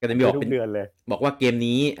ก็จะมีบอกทุกเดือนเลยบอกว่าเกม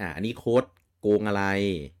นี้อันนี้โค้ดโกงอะไร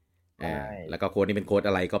แล้วก็โค้ดนี้เป็นโค้ด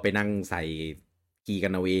อะไรก็ไปนั่งใส่คีย์กั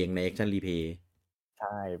นเอาเองใน Action Replay ใ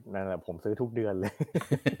ช่นั่นแหละผมซื้อทุกเดือนเลย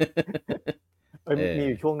มีอ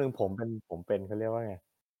ยู่ช่วงนึงผมเป็นเขาเรียกว่าไง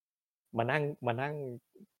มานั่ง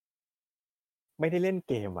ไม่ได้เล่น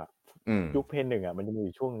เกมอ่ะยุคเพนหนึ่งอ่ะมันจะมีอ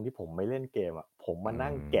ยู่ช่วงนึงที่ผมไม่เล่นเกมอ่ะผมมานั่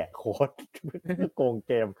งแกะโค้ดโกง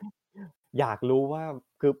เกมอยากรู้ว่า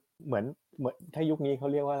คือเหมือนถ้ายุคนี้เขา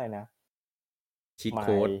เรียกว่าอะไรนะชีทโ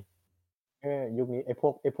ค้ดยุคนี้ไอ้พว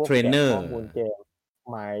กเทรนเนอร์ข้อมูลเกม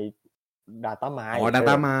My Data Mine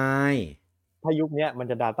Data Mine ถ้ายุคนี้มัน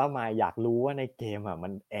จะ Data Mine อยากรู้ว่าในเกมอ่ะมั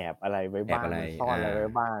นแอบอะไรไว้บ้างมันซ่อนอะไรไว้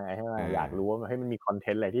บ้างใช่ไหมอยากรู้ว่าให้มันมีคอนเท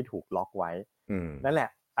นต์อะไรที่ถูกล็อกไว้นั่นแหละ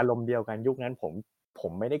อารมณ์เดียวกันยุคนั้นผ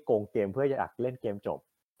มไม่ได้โกงเกมเพื่ออยากเล่นเกมจบ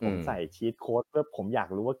ผมใส่ชีทโค้ดเพื่อผมอยาก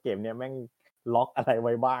รู้ว่าเกมเนี้ยแม่งล็อกอะไรไ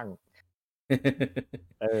ว้บ้าง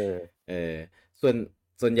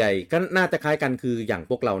ส่วนใหญ่ก็น่าจะคล้ายกันคืออย่าง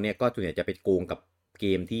พวกเราเนี่ยก็ส่วนใหญ่จะไปโกงกับเก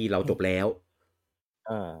มที่เราจบแล้ว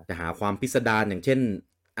จะหาความพิสดารอย่างเช่น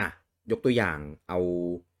ยกตัวอย่างเอา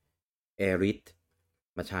แอริส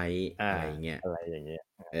มาใช้อะไรอย่างเงี้ย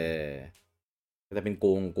ก็จะเป็นโก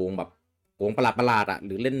งแบบโกงประหลาดห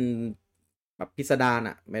รือเล่นแบบพิสดาร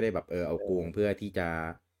ไม่ได้แบบเอาโกงเพื่อที่จะ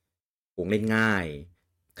โกงเล่นง่าย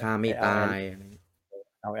ฆ่าไม่ตาย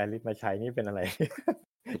เอาแอริสมาใช้นี่เป็นอะไร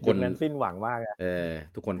ทุกคนนั้นสิ้นหวังมาก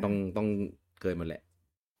ทุกคนต้องเคยหมดแหละ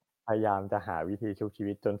พยายามจะหาวิธีชุบชี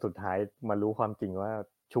วิตจนสุดท้ายมารู้ความจริงว่า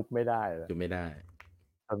ชุบไม่ได้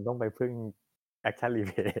ต้องไปพึ่งแอคชั่นรีเ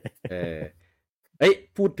พย์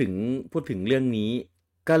พูดถึงเรื่องนี้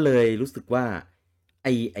ก็เลยรู้สึกว่าไ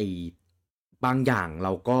อบางอย่างเร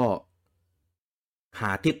าก็ห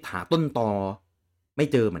าต้นตอไม่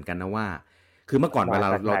เจอเหมือนกันนะว่าคือเมื่อก่อนเวลา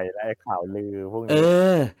เราข่าวลือพวกนี้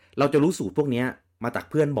เราจะรู้สูตรพวกนี้มาจาก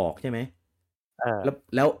เพื่อนบอกใช่ไหม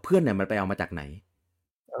แล้วเพื่อนเนี่ยมันไปเอามาจากไหน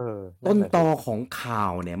ต้นตอของข่า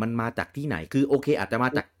วเนี่ยมันมาจากที่ไหนคือโอเคอาจจะมา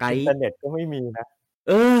จากไกด์อินเทอร์เน็ตก็ไม่มีนะ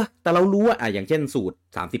แต่เรารู้ว่าอย่างเช่นสูตร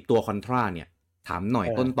30ตัวคอนทราเนี่ยถามหน่อย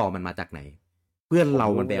ต้นตอมันมาจากไหนเพื่อนเรา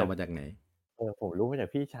มันไปเอามาจากไหนผมรู้มาจาก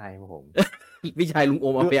พี่ชายผม พี่ชายลุงโอ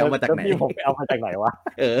มเอาไปเอามาจากไหนพี่ผมไปเอามาจากไหนวะ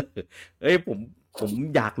ผม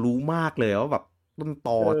อยากรู้มากเลยว่าแบบต้นต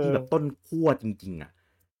อที่แบบต้นขั้วจริง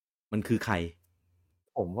ๆมันคือใคร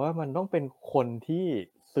ผมว่ามันต้องเป็นคนที่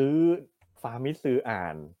ซื้อฟาร์มิซื้ออ่า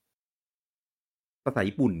นภาษา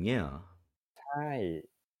ญี่ปุ่นเงี้ยเหรอใช่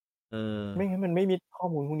ไม่งั้นมันไม่มีข้อ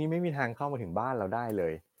มูลพวกนี้ไม่มีทางเข้ามาถึงบ้านเราได้เล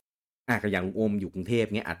ยก็อย่างลุงโอมอยู่กรุงเทพเ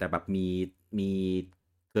งี้ยอาจจะแบบมี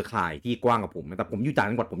เครือข่ายที่กว้างกว่าผมแต่ผมอยู่ต่าง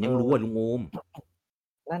จังหวัดผมยังรู้ว่าลุงโอม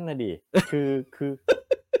นั่นน่ะดิคือ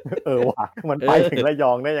ว่ะมันไปถึงระย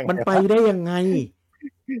องได้ยังไงมันไปได้ยังไง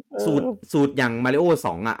สูตรอย่างมาริโอ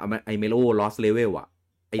2ไอเมโลลอสเลเวล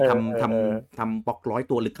ไอทำป๊อก100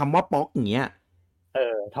ตัวหรือคำว่าป๊อกอย่างเงี้ย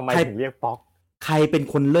ทำไมถึงเรียกป๊อกใครเป็น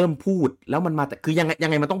คนเริ่มพูดแล้วมันมาแต่คือยัง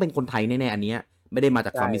ไงมันต้องเป็นคนไทยแน่ๆอันเนี้ยไม่ได้มาจ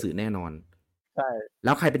ากความมีสื่อแน่นอนใช่แ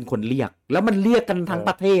ล้วใครเป็นคนเรียกแล้วมันเรียกกันทั้งป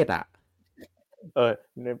ระเทศ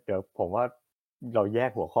เดี๋ยวผมว่าเราแยก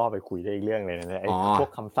หัวข้อไปคุยได้อีกเรื่องเลยนะไอ้พว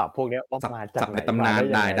กคำศัพท์พวกนี้ว่ามาจากไหนตำนาน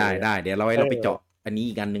ได้เดี๋ยวเราไปเจาะอันนี้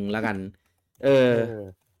อีกอันนึงแล้วกัน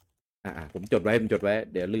ผมจดไว้เ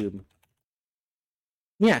ดี๋ยวลืม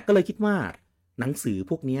เนี่ยก็เลยคิดว่าหนังสือ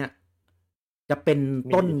พวกเนี้ยจะเป็น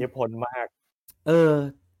มีต้นอิทธิพลมากเออ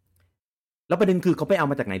แล้วประเด็นคือเขาไปเอา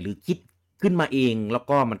มาจากไหนหรือคิดขึ้นมาเองแล้ว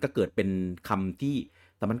ก็มันก็เกิดเป็นคำที่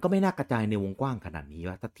แต่มันก็ไม่น่ากระจายในวงกว้างขนาดนี้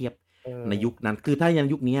ว่าถ้าเทียบเอในยุคอนั้นคือถ้ายัง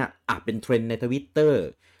ยุคนี้เป็นเทรนด์ใน Twitter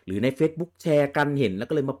หรือใน Facebook แชร์กันเห็นแล้ว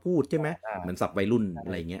ก็เลยมาพูดใช่ไหมอ่าเหมือนศัพท์วัยรุ่นใช่อ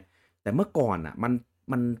ะไรเงี้ยแต่เมื่อก่อน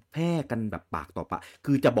มันแพร่กันแบบปากต่อปาก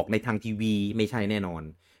คือจะบอกในทางทีวีไม่ใช่แน่นอน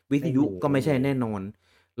วิทยุก็ไม่ใช่แน่นอน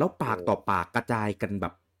แล้วเอปากต่ออปากกระจายกันแบ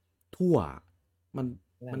บทั่วมัน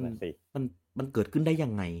มันนั่นน่ะสิมันมันเกิดขึ้นได้ยั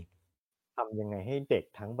งไงทำยังไงให้เด็ก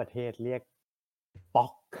ทั้งประเทศเรียกป๊อ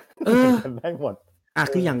ก เอ เหมือนอ กันได้หมดเออ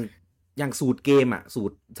คืออย่างสูตรเกมสู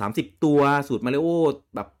ตร30ตัวสูตรมาริโอ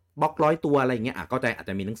แบบบล็อก100ตัวอะไรอย่างเงี้ยเข้าใจอาจ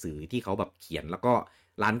จะมีหนังสือที่เขาแบบเขียนแล้วก็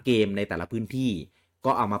ร้านเกมในแต่ละพื้นที่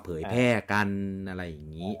ก็เอามาเผยแพร่อ่ากันอะไรอย่าง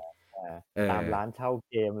นี้อ่าเออตามร้านเช่า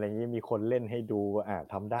เกมอะไรอย่างนี้มีคนเล่นให้ดู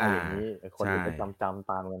ทำได้อ่าอย่างนี้คนใช่อื่นก็จำตา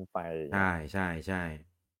มกันไปอย่างใช่เงี้ยใช่ใช่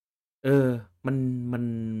เออมันมัน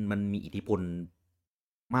มันมีอิทธิพล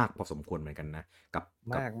มากพอสมควรเหมือนกันนะกับ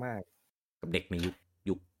กับมากมาก กับเด็กใน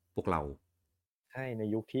ยุคพวกเราใช่ใน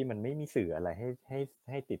ยุคที่มันไม่มีสื่ออะไร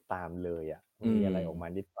ให้ติดตามเลยอืมีมอะไรออกมา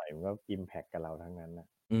นิดหน่อยมันก็อิมแพคกับเราทั้งนั้นน่ะ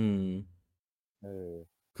อืม เออ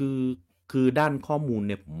คือคือด้านข้อมูลเ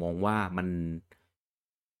นี่ยผมมองว่า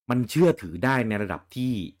มันเชื่อถือได้ในระดับ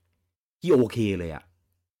ที่โอเคเลยอะ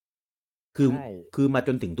คือใช่คือมาจ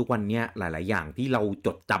นถึงทุกวันเนี้ยหลายๆอย่างที่เราจ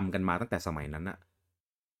ดจำกันมาตั้งแต่สมัยนั้นอะ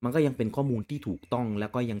มันก็ยังเป็นข้อมูลที่ถูกต้องแล้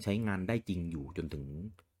วก็ยังใช้งานได้จริงอยู่จนถึ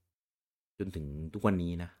งทุกวัน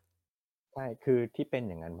นี้นะใช่คือที่เป็น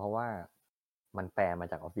อย่างนั้นเพราะว่ามันแปลมา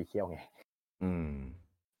จาก Official ไงอืม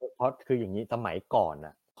เพราะคืออย่างงี้สมัยก่อน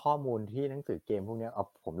น่ะข้อมูลที่หนังสือเกมพวกเนี้ย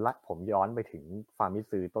ผมย้อนไปถึง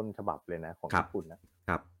Famitsu ต้นฉบับเลยนะของครับญี่ปุ่นน่ะ ค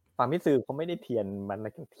รับFamitsu เขาไม่ได้เทียนมัน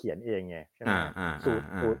เขียนเองไงใช่ไหมสูตร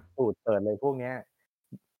เปิดเลยพวกเนี้ย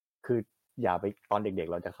คืออย่าไปตอนเด็ก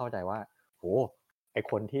ๆเราจะเข้าใจว่าโอ้โฮไอ้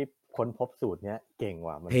คนที่ค้นพบสูตรเนี้ยเก่ง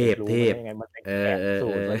ว่ะมันเทไปรู้พเทพมาได้ยังไงมันไปเออแกะเออเออ สู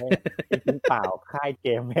ตรมาได้จริงๆเปล่าค่ายเก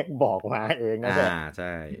มแม่งบอกมาเองนั่นแหละใ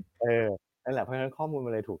ช่เออนั่นแหละเพราะฉะนั้นข้อมูลมั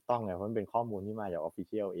นเลยถูกต้องไงเพราะมันเป็นข้อมูลที่มาจาก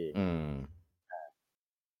Official เองอืม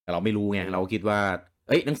แต่เราไม่รู้ไงเออเราคิดว่าเ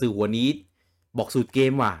อ้ยหนังสือหัวนี้บอกสูตรเก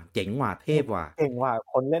มว่ะเจ๋งว่ะเทพว่ะเก่งว่ะ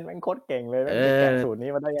คนเล่นแม่งโคตรเก่งเลยเอแม่งไปแกะอสูตรนี้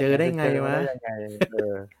มาได้เจอได้ยังไงไปเจอไงวะมาได้ยังไงเอ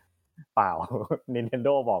อเปล่า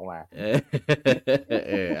Nintendo บอกมาเ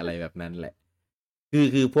อออะไรแบบนั้นแหละ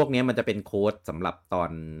คือพวกเนี้ยมันจะเป็นโค้ดสำหรับตอ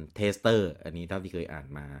นเทสเตอร์อันนี้เท่าที่เคยอ่าน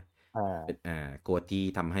มาอาเป็นโค้ดที่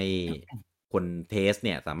ทำให้คนเทสเ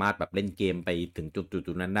นี่ยสามารถแบบเล่นเกมไปถึง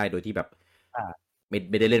จุดนั้นได้โดยที่แบบอาไ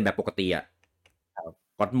ม่ได้เล่นแบบปกติครับ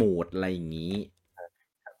ก็อดโหมดอะไรอย่างนี้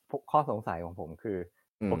ข้อสงสัยของผมคือ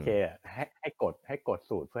อืมโอเคให้กด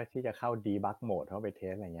สูตรเพื่อที่จะเข้า Debug Mode เข้าไปเท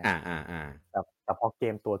สอะไรเงี้ยอ่า แต่พอเก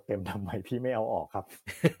มตัวเต็มทำไมพี่ไม่เอาออกครับ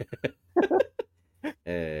เ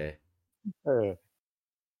ออ เออ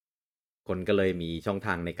คนก็เลยมีช่องท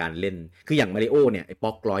างในการเล่น คืออย่างมาริโอเนี่ยไอ้ป๊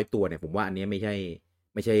อก100 ตัวเนี่ยผมว่าอันนี้ไม่ใ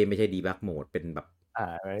ช่ดีบักโหมดเป็นแบบ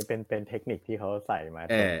อันนี้เป็นเทคนิคที่เขาใส่มา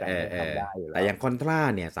เอจงอใจให้ทำได้อยู่แล้วแต่อย่างคอนทรา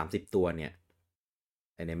เนี่ย30 ตัวเนี่ย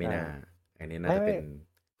อันนี้ไม่น่าอาอันนี้น่าไม่ไม่จะเป็น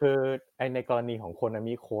คือในกรณีของ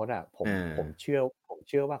Konami Code ผมอ่าผมเชื่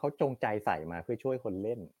อว่าเขาจงใจใส่มาเพื่อช่วยคนเ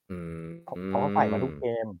ล่น อืเขาใส่มามทุกเก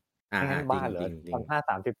มไม่งั้นจริงบ้าเหรอจริงจริง Contra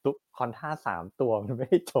 30ตุContra 3ตัวมันไม่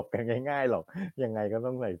ได้จบกันง่ายๆหรอกยังไงก็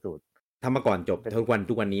ต้องใส่สูตรถ้าเมื่อก่อนจบเป็น ทุก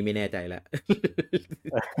วันนี้ไม่แน่ใจแล้ว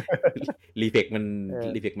รีเฟกมันเออ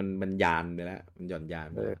รีเฟกมันยานไปแล้วมันหย่อนยาน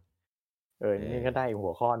ไปเออแล้วเอนี่อก็ได้หั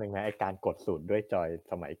วข้อหนึ่งนะไอ้การกดสูตรด้วยจอย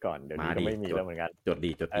สมัยก่อนเดี๋ยวมาดินี้ก็ไม่มีจดแล้วเหมือนกันจด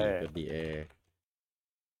เออดีเออ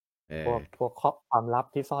พวกข้อความลับ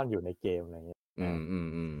ที่ซ่อนอยู่ในเกมอะไรเงี้ยอือา มอืม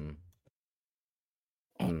อืม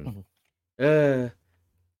อืม เออ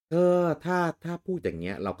ก็ถ้าพูดอย่างเ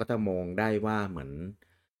งี้ยเราก็จะมองได้ว่าเหมือน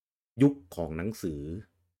ยุคของหนังสือ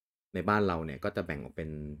ในบ้านเราเนี่ยก็จะแบ่งออกเป็น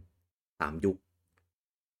3 ยุค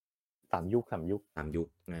3 ยุค3 ยุค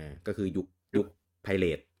ก็คือยุคยุคไพเร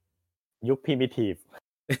ต ยุค Primitive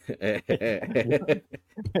เออยุค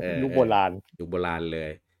เออยุคโบราณยุคโบราณเล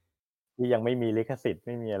ยที่ยังไม่มีลิขสิทธิ์ไ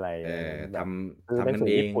ม่มีอะไรเออทแบบซื้อทำหนังสือ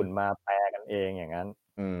ญี่กันเองปุ่นมาแปลกันเองอย่างงั้น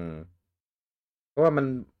อืม เพราะว่ามัน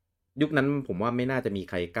ยุคนั้นผมว่าไม่น่าจะมี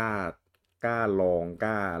ใครกล้าลองก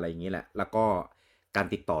ล้าอะไรอย่างนี้แหละแล้วก็การ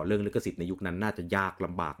ติดต่อเรื่องลิขสิทธิ์ในยุคนั้นน่าจะยากล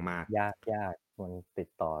ำบากมากยากมันติด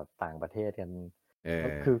ต่อต่างประเทศกันเออก็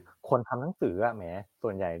คือคนทำหนังสือแหมส่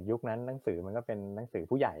วนใหญ่ยุคนั้นหนังสือมันก็เป็นหนังสือ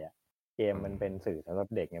ผู้ใหญ่เกมอืมมันเป็นสื่อสำหรับ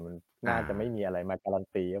เด็กไงมันอ่าน่าจะไม่มีอะไรมาการัน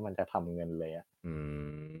ตีว่ามันจะทำเงินเลยอื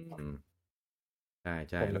มใช่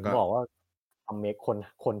ใช่ผมแล้วก็ถึงบอกว่าทำเม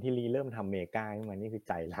คนที่เริ่มทำเมกาขึ้นมานี่คือใ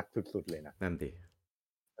จรักสุดๆเลยนะนั่นดิ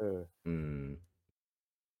อ อืม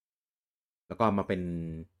แล้วก็มาเ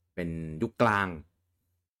ป็นยุคกลาง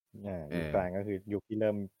ยุคกลางก็คือยุคที่เ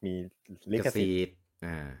ริ่มมีลิขสิทธิ์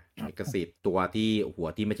ลิขสิทธิ์ตัวที่หัว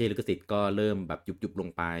ที่ไม่ใช่ลิขสิทธิ์ก็เริ่มแบบยุบลง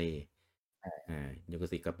ไป ลิข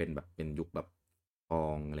สิทธิ์ก็เป็นแบบเป็นยุคแบบทอ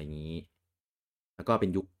งอะไรอย่างนี้ แล้วก็เป็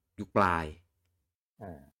นยุคปลาย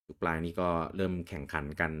ยุคปลายนี้ก็เริ่มแข่งขัน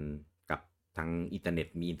กันกับทั้งอินเทอร์เน็ต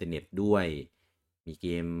มีอินเทอร์เน็ตด้วย มีเก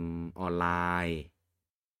มออนไลน์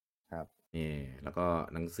ครับ แล้วก็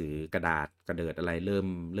หนังสือกระดาษกระเดิดอะไรเ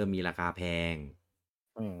ริ่มมีราคาแพง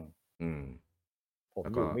ผมแล้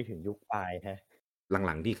วก็อยู่ไม่ถึงยุคปลายฮะ ห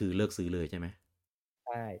ลังๆที่คือเลิกซื้อเลยใช่ไหม ใ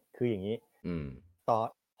ช่ คืออย่างนี้ ตอน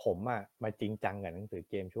ผมมาจริงจังกับหนังสือ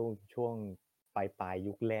เกมช่วงปลาย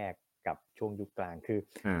ยุคแรกกับช่วงยุคกลาง คือ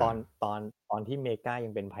ตอนที่เมกายั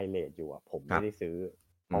งเป็นไพเรตอยู่อ่ะ ผมไม่ได้ซื้อ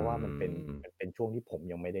เพราะว่ามันเป็นช่วงที่ผม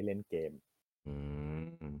ยังไม่ได้เล่นเกม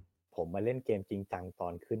ผมมาเล่นเกมจริงจังตอ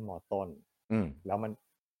นขึ้นม.ต้น แล้วมัน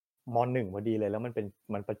ม.1พอดีเลย แล้วมั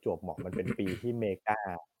นประจวบเหมาะ มันเป็นปีที่เมกา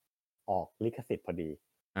ออกลิขสิทธิ์พอดี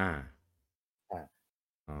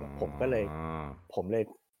ผมเลย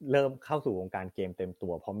เริ่มเข้าสู่วงการเกมเต็มตั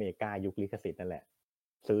วเพราะเมกายุคลิขสิทธิ์นั่นแหละ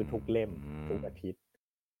ซื้อทุกเล่มทุกอาทิตย์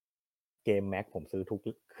เกมแม็กผมซื้อทุก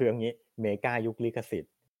เครื่องนี้เมกายุคลิขสิท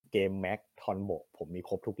ธิ์เกมแม็กทอนโบผมมีค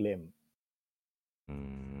รบทุกเล่ม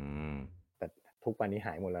แต่ทุกวันนี้ห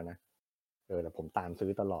ายหมดแล้วนะแต่ผมตามซื้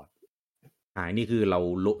อตลอดหายนี่คือเรา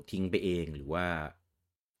โละทิ้งไปเองหรือว่า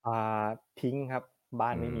ทิ้งครับบ้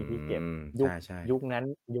านไม่มีที่เก็บยุคนั้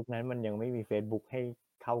นมันยังไม่มี Facebook ให้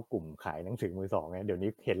เข้ากลุ่มขายหนังสือมือสองไงเดี๋ยวนี้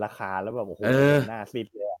เห็นราคาแล้วแบบโอ้โหหน้าซีด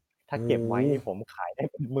เลยถ้าเก็บไว้นี่ผมขายได้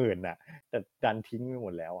เป็นหมื่นอ่ะแต่ดันทิ้งไปหม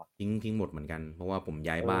ดแล้วอ่ะทิ้งหมดเหมือนกันเพราะว่าผม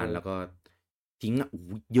ย้ายบ้านแล้วก็ทิ้งอ่ะ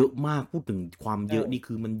เยอะมากพูดถึงความเยอะนี่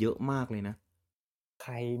คือมันเยอะมากเลยนะใค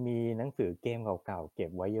รมีหนังสือเกมเก่าๆเก็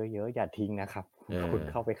บไว้เยอะๆอย่าทิ้งนะครับคุณ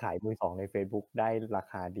เข้าไปขายมือสองใน Facebook ได้รา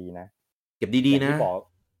คาดีนะเก็บดีๆนะที่บอก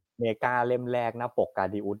เมกาเล่มแรกหน้าปกการ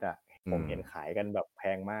ดิอุสอ่ะผมเห็นขายกันแบบแพ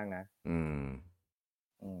งมากนะ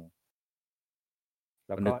แ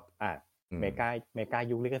ล้วก็เมกา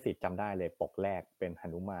ยุคลิขสิทธิ์จำได้เลยปกแรกเป็นห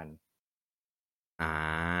นุมาน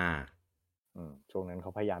ช่วงนั้นเข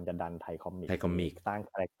าพยายามจะดันไทยคอมิกสร้าง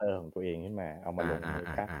คาแรคเตอร์ของตัวเองขึ้นมาเอามาลงเม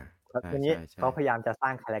กาทีนี้เขาพยายามจะสร้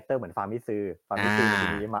างคาแรคเตอร์เหมือนฟาร์มิซือมันจะ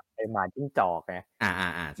มีหมาจิ้งจอกไง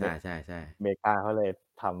ใช่เมกาเขาเลย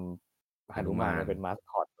ทำหนุมานมาเป็นมาส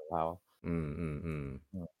คอตของเรา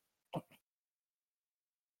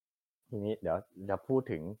ทีนี้เดี๋ยวจะพูด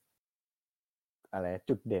ถึงอะไร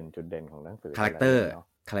จุดเด่นของหนังสือคาแรคเต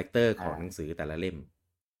อร์ของหนังสือแต่ละเล่ม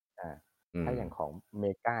ถ้าอย่างของเม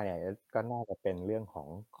กาเนี่ยก็น่าจะเป็นเรื่องของ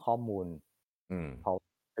ข้อมูลพอ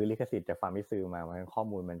ซื้อลิขสิทธิ์จากฟาร์มิซือมาข้อ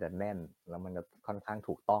มูลมันจะแน่นแล้วมันจะค่อนข้าง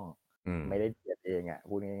ถูกต้องไม่ได้เขียนเองอ่ะ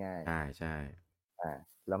พูดง่ายๆใช่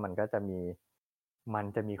แล้วมันก็จะ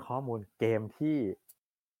มีข้อมูลเกมที่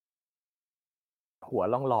หัว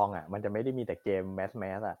ลองอ่ะมันจะไม่ได้มีแต่เกมแม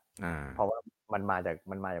สอ่ะเพราะว่ามันมาจาก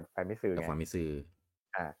ฟาร์มิซือไง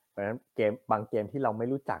เพราะฉะนั้นบางเกมที่เราไม่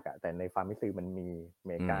รู้จักอ่ะแต่ในฟาร์มิซือมันมีเ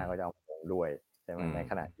มกาก็จะเอามาลงด้วยใช่ไหมใน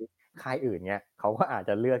ขณะที่ค่ายอื่นเนี้ยเขาก็อาจจ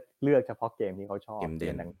ะเลือกเฉพาะเกมที่เขาชอบเก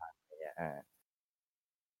มต่างๆอย่างเงี้ย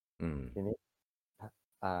ทีนี้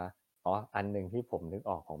อันหนึ่งที่ผมนึก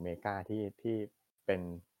ออกของเมกาที่เ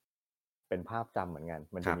ป็นภาพจำเหมือนกัน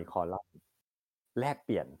มันจะมีคอลัมน์แลกเป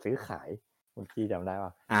ลี่ยนซื้อขายคุณพี่จำได้ป่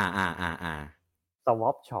ะ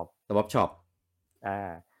Swap Shop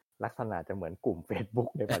ลักษณะจะเหมือนกลุ่ม Facebook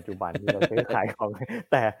ในปัจจุบันที่เราซื้อขายของ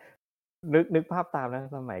แต่นึกภาพตามนะ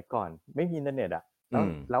สมัยก่อนไม่มีอินเทอร์เน็ตอ่ะ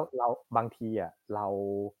แล้วเราบางทีอ่ะ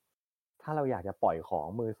ถ้าเราอยากจะปล่อยของ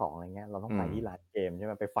มือสองอะไรเงี้ยเราต้องไปที่ร้านเกมใช่ไห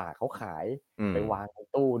มไปฝากเขาขายไปวางใน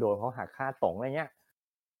ตู้โดนเขาหักค่าตรงอะไรเงี้ย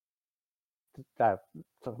แต่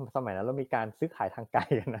สมัยนั้นเรามีการซื้อขายทางไกล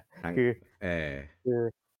กันนะคือ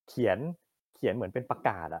เขียนเหมือนเป็นประ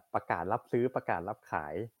กาศรับซื้อประกาศรับขา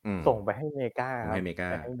ยส่งไปให้เมกาครับ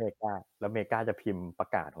ไปให้เมกาแล้วเมกาจะพิมพ์ประ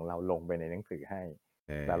กาศของเราลงไปในหนังสือให้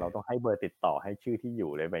แต่เราต้องให้เบอร์ติดต่อให้ชื่อที่อ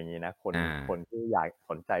ยู่เลยแบบนี้นะคนที่อยาก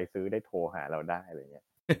สนใจซื้อได้โทรหาเราได้อะไรเงี้ย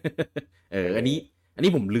อัน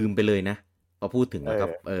นี้ผมลืมไปเลยนะพอพูดถึงแล้วก็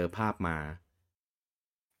ภาพมา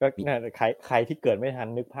ก็ใครที่เกิดไม่ทัน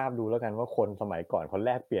นึกภาพดูแล้วกันว่าคนสมัยก่อนเขาแล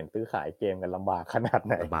กเปลี่ยนซื้อขายเกมกันลำบากขนาดไ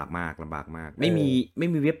หนลำบากมากไม่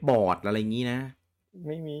มีเว็บบอร์ดอะไรอย่างนี้นะไ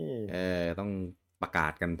ม่มีต้องประกา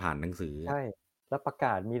ศกันผ่านหนังสือใช่แล้วประก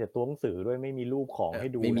าศมีแต่ตัวหนังสือด้วยไม่มีรูปของให้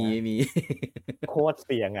ดูนะไม่มีโคตรเ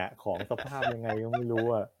สี่ยงอ่ะของสภาพยังไงก็ไม่รู้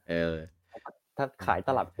อ่ะถ้าขายต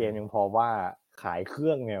ลับเกมยังพอว่าขายเค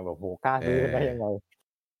รื่องเนี่ยแบบโหกล้าซื้อได้ยังไง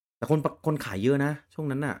แต่คนขายเยอะนะช่วง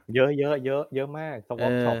นั้นน่ะเยอะมาก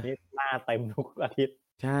Swap Shopนี่หน้าเต็มทุกอาทิตย์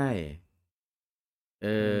ใช่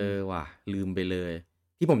ว่ะลืมไปเลย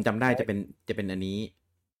ที่ผมจำได้จะเป็นอันนี้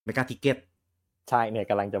เมกาทิเก็ตใช่เนี่ย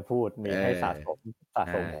กำลังจะพูดมีให้สะ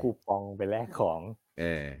สมคูปองไปแลกของ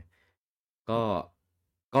ก็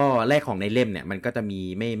ก็แรกของในเล่มเนี่ยมันก็จะมี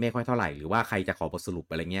ไม่ค่อยเท่าไหร่หรือว่าใครจะขอบทสรุป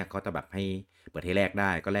อะไรเงี้ยก็จะแบบให้เปิดให้แลกไ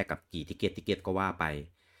ด้ก็แลกกับกี่ทิเก็ตก็ว่าไป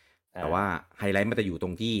แต่ว่าไฮไลท์มันจะอยู่ตร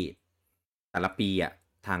งที่แต่ละปีอ่ะ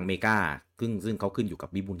ทางเมกาซึ่งเขาขึ้นอยู่กับ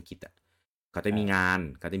วิบูลย์กิจอ่ะเขาจะมีงาน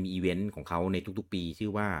เขาจะมีอีเวนต์ของเขาในทุกๆปีชื่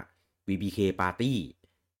อว่า VBK Party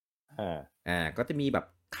ก็จะมีแบบ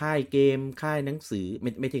ค่ายเกมค่ายหนังสือ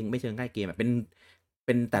ไม่เชิงค่ายเกมอ่ะเ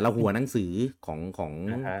ป็นแต่ละหัวหนังสือของ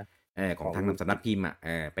ทางนำสำนักพิมพ์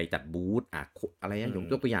ไปจัดบูธอะไร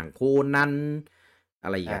ยกตัวอย่างโคนันอะ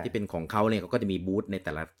ไรอย่างที่เป็นของเขาเนี่ยเขาก็จะมีบูธในแ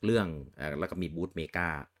ต่ละเรื่องแล้วก็มีบูธเมกา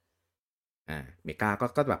เมกา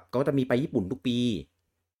ก็แบบก็จะมีไปญี่ปุ่นทุกปี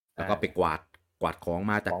แล้วก็ไปกวาดของ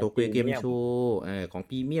มาจากโตเกียวเกมโชว์ของ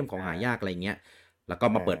พรีเมียมของหายากอะไรเงี้ยแล้วก็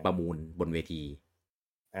มาเปิดประมูลบนเวที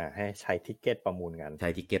ให้ใช้ทิกเก็ตประมูลกันใช้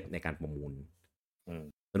ทิกเก็ตในการประมูล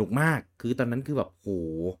สนุกมากคือตอนนั้นคือแบบโห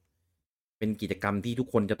เป็นกิจกรรมที่ทุก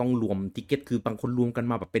คนจะต้องรวมทิกเก็ตคือบางคนรวมกัน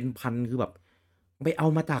มาแบบเป็นพันคือแบบไปเอา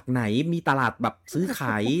มาจากไหนมีตลาดแบบซื้อข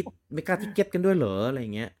ายเมกาทิกเก็ตกันด้วยเหรออะไร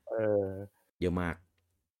เงี้ยเยอะมาก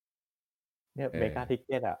เนี่ยเมกาทิกเ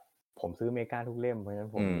ก็ตอ่ะผมซื้อเมกาทุกเล่มเพราะฉะนั้น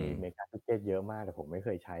ผมมีเมกาทิกเก็ตเยอะมากแต่ผมไม่เค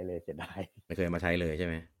ยใช้เลยเสียดายไม่เคยมาใช้เลยใช่ไ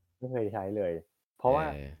หมไม่เคยใช้เลยเพราะว่า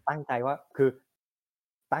ตั้งใจว่าคือ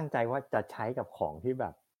ตั้งใจว่าจะใช้กับของที่แบ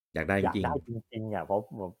บอยากได้จริงๆอ่ะเพ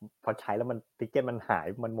ราะใช้แล้วมันทิกเก็ตมันหาย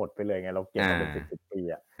มันหมดไปเลยไงเราเก็บมาเป็น10 ปี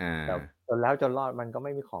อ่ะแต่จนแล้วจนรอดมันก็ไ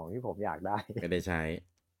ม่มีของที่ผมอยากได้ไม่ได้ใช้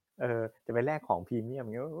จะไปแลกของพรีเมียม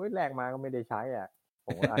เงี้ยแลกมาก็ไม่ได้ใช้อ่ะผ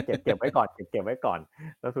มว่าเก็บไว้ก่อนเก็บไว้ก่อน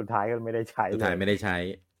แล้วสุดท้ายก็ไม่ได้ใช้สุดท้ายไม่ได้ใช้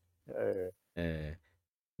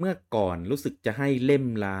เมื่อก่อนรู้สึกจะให้เล่ม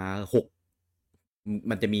ละ6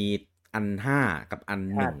มันจะมีอัน5กับอัน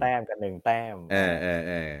1 แต้มกับ1แต้ม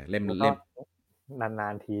เล่มนา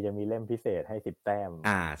นๆทีจะมีเล่มพิเศษให้10แต้ม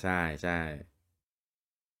ใช่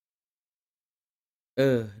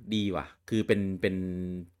ดีว่ะคือเป็น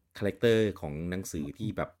คาแรคเตอร์ของหนังสือที่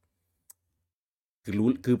แบบ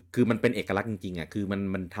คือมันเป็นเอกลักษณ์จริงๆอ่ะคือ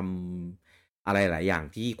มันทำอะไรหลายอย่าง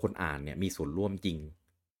ที่คนอ่านเนี่ยมีส่วนร่วมจริง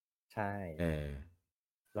ใช่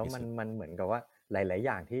แล้วมันเหมือนกับว่าหลายๆอ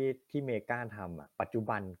ย่างที่เมกาทำอ่ะปัจจุ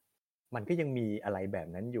บันมันก็ยังมีอะไรแบบ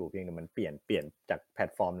นั้นอยู่เพียงแต่มันเปลี่ยนจากแพล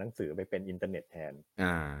ตฟอร์มหนังสือไปเป็นอินเทอร์เน็ตแทน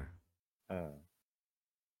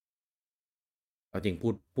เอาจริง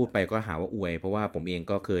พูดไปก็หาว่าอวยเพราะว่าผมเอง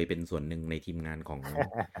ก็เคยเป็นส่วนหนึ่งในทีมงานของ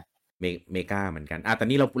เมกาเหมือนกันแต่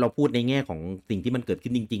นี้เราพูดในแง่ของสิ่งที่มันเกิด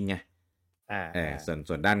ขึ้นจริงๆไง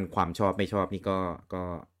ส่วนด้านความชอบไม่ชอบนี่ก็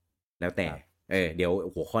แล้วแต่เดี๋ยว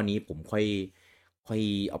หัวข้อนี้ผมค่อย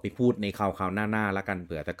เอาไปพูดในคราวหน้าแล้วกันเ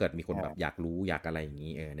ผื่อถ้าเกิดมีคนแบบอยากรู้อยากอะไรอย่าง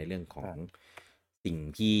นี้ในเรื่องของสิ่ง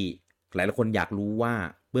ที่หลายคนอยากรู้ว่า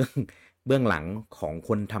เบื้องหลังของค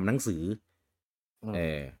นทำหนังสือ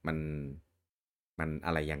มันอ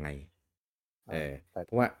ะไรยังไงเ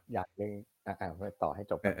พราะว่าอยากเล่นต่อให้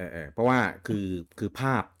จบเพราะว่าคือภ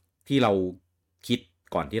าพที่เราคิด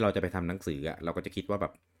ก่อนที่เราจะไปทำหนังสือเราก็จะคิดว่าแบ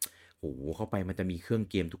บโหเข้าไปมันจะมีเครื่อง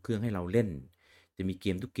เกมทุกเครื่องให้เราเล่นจะมีเก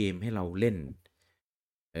มทุกเกมให้เราเล่น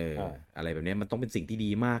อะไรแบบนี้มันต้องเป็นสิ่งที่ดี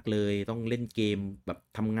มากเลยต้องเล่นเกมแบบ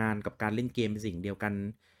ทำงานกับการเล่นเกมเป็นสิ่งเดียวกัน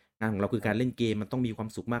งานของเราคือการเล่นเกมมันต้องมีความ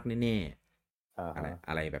สุขมากแน่ๆ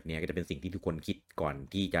อะไรแบบนี้ก็จะเป็นสิ่งที่ทุกคนคิดก่อน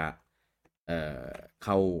ที่จะเ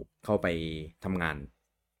ข้าไปทำงาน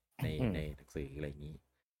ในหนังสืออะไรอย่างนี้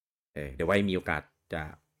เดี๋ยวไว้มีโอกาสจะ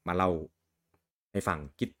มาเล่าให้ฟัง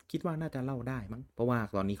คิดว่าน่าจะเล่าได้มั้งเพราะว่า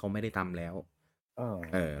ตอนนี้เขาไม่ได้ทำแล้ว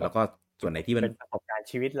แล้วก็ส่วนไหนที่มันเป็นประสบการณ์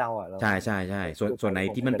ชีวิตเราใช่ส่วนไหน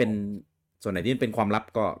ที่มันเป็นความลับ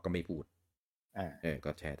ก็ไม่พูดก็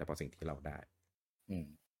แชร์แต่พอสิ่งที่เราได้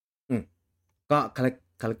ก็คา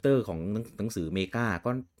แรคเตอร์ของหนังสือเมกา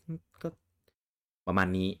ก็ประมาณ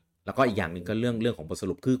นี้แล้วก็อีกอย่างหนึ่งก็เรื่องของบทส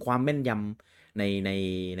รุปคือความแม่นยำใน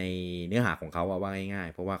เนื้อหาของเขาว่าง่าย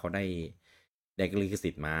ๆเพราะว่าเขาได้ลิขสิ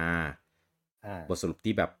ทธิ์มาบทสรุป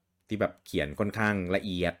ที่แบบเขียนค่อนข้างละเ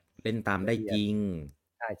อียดเล่นตามได้จริง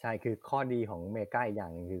ใช่คือข้อดีของเมกาอีกอย่า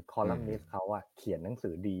งนึงคือคอลัมนิสต์เขาเขียนหนังสื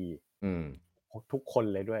อดีทุกคน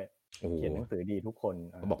เลยด้วยเขียนหนังสือดีทุกคน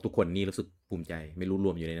บอกทุกคนนี่รู้สึกภูมิใจไม่รู้ร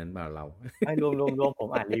วมอยู่ในนั้นเปล่าเราไม่รวมผม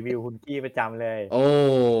อ่านรีวิวคุณกี้ประจำเลยโอ้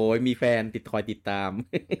ยมีแฟนคอยติดตาม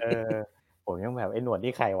ผมยังแบบไอ้หนวด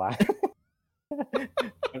นี่ใครวะ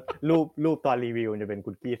รูปตอนรีวิวจะเป็น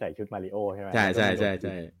คุณกี้ใส่ชุดมาริโอใช่ไหมใช่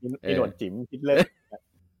ไอ้หนวดจิ๋มคิดเลย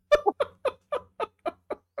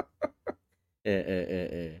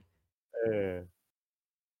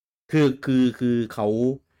คือเขา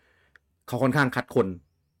ค่อนข้างคัดคน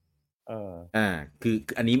คือ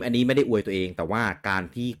อันนี้ไม่ได้อวยตัวเองแต่ว่าการ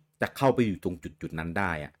ที่จะเข้าไปอยู่ตรงจุดนั้นไ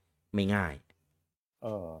ด้อะไม่ง่าย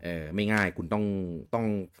ไม่ง่ายคุณต้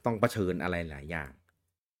องเผชิญอะไรหลายอย่าง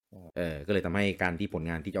ก็เลยทำให้การที่ผล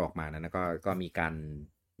งานที่จะออกมานั้นก็มีก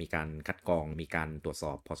ารคัดกรองมีการตรวจส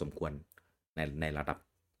อบพอสมควรในระ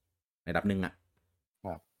ดับหนึ่งอ่ะค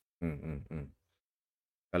รับ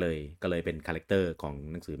ก็เลยเป็นคาแรคเตอร์ของ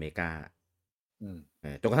หนังสือเมกา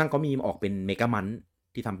จนกระทั่งเขามีออกเป็นเมกามัน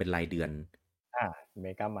ที่ทำเป็นรายเดือนเม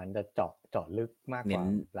กามันจะเจาะลึกมากกว่า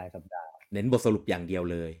รายสัปดาห์เน้นบทสรุปอย่างเดียว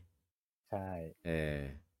เลยใช่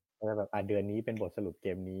ก็แบบเดือนนี้เป็นบทสรุปเก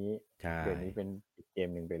มนี้เดือนนี้เป็นอีกเกม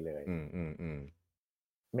หนึ่งไปเลย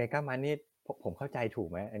เมกามันนี่ผมเข้าใจถูก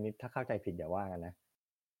ไหมอันนี้ถ้าเข้าใจผิดอย่าว่ากันนะ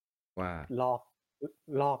ว่าล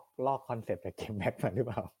อกคอนเซ็ปต์จากเกมแม็กมาหรือเ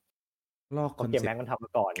ปล่าลอกคอนเซ็ปต์เกมแม็กมันทำม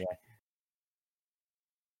าก่อนไง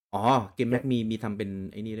เกมแม็กมีทำเป็น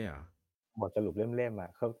ไอ้นี่ด้วยเหรอบทสรุปเล่ม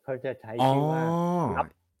ๆเขาจะใช้ชื่อว่ารับ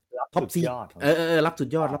ท็อปสุดยอดรับสุด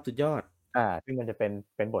ยอดซึ่งมันจะเ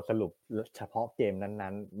ป็นบทสรุปเฉพาะเกม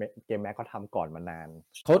นั้นๆเกมแม็กเขาทำก่อนมานาน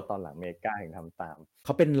ตอนหลังเมกาถึงทำตามเข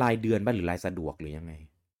าเป็นรายเดือนบ้างหรือรายสะดวกหรือยังไง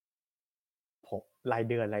ราย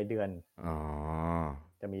เดือน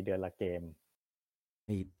จะมีเดือนละเกม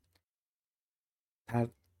ถ้า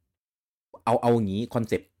เอาอย่างนี้คอน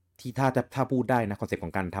เซปต์ที่ถ้าพูดได้นะคอนเซปต์ข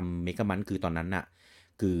องการทำเมกะมันคือตอนนั้นน่ะ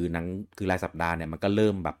คือรายสัปดาห์เนี่ยมันก็เริ่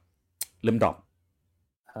มแบบเริ่มดรอป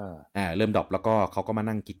เริ่มดรอปแล้วก็เขาก็มา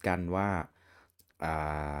นั่งคิดกันว่า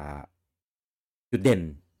จุดเด่น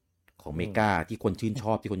ของเมกาที่คนชื่นช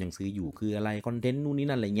อบที่คนยังซื้ออยู่คืออะไรคอนเทนต์นู่นนี่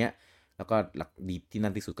นั่นอะไรเงี้ยแล้วก็หลักดีที่นั่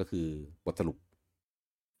นที่สุดก็คือบทสรุป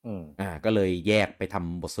ก็เลยแยกไปท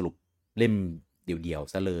ำบทสรุปเล่มเดี่ยว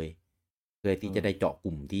ๆซะเลยเพื่อที่จะได้เจาะก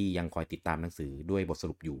ลุ่มที่ยังคอยติดตามหนังสือด้วยบทส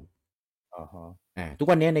รุปอยู่ทุก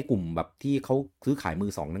วันนี้ในกลุ่มแบบที่เขาซื้อขายมื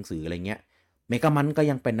อสองหนังสืออะไรเงี้ยเมกามันก็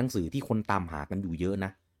ยังเป็นหนังสือที่คนตามหากันอยู่เยอะน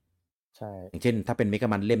ะใช่อย่างเช่นถ้าเป็นเมกา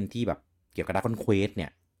มันเล่มที่แบบเกี่ยวกับดราก้อนเควสเนี่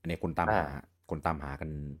ยอันนี้คนตามหากัน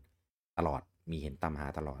ตลอดมีเห็นตามหา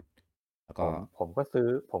ตลอดแล้วก็ผมก็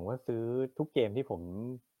ซื้อทุกเกมที่ผม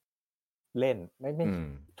เล่นไม่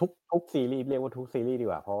ทุกซีรีส์เรียกว่าทุกซีรีส์ดี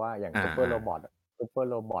กว่าเพราะว่าอย่างซูเปอร์โรบอ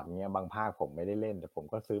ทเนี้ยบางภาคผมไม่ได้เล่นแต่ผม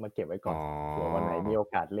ก็ซื้อมาเก็บไว้ก่อนเผื่อวันไหนมีโอ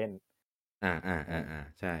กาสเล่น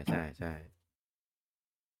ใช่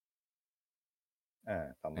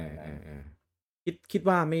ประมาณนั้นคิด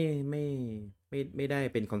ว่าไม่ได้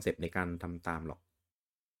เป็นคอนเซปต์ในการทำตามหรอก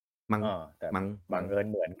แต่บังเอิญ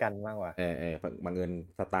เหมือนกันมากกว่าบังเอิญ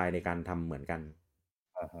สไตล์ในการทำเหมือนกัน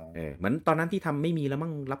เหมือนตอนนั้นที่ทำไม่มีแล้วมั่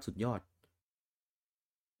งรับสุดยอด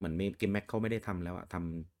เหมือนเกมแม็กเขาไม่ได้ทำแล้วอะท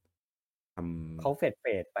ำเขาเฟด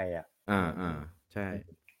ไปใช่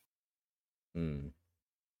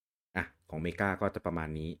ของเมกาก็จะประมาณ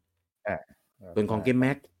นี้ส่วนของเกมแ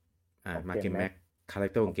ม็กมาเกมแม็กคาแร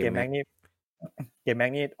คเตอร์ของเกมแม็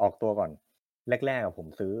กนี่ออกตัวก่อนแรกๆผม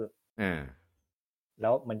ซื้อแล้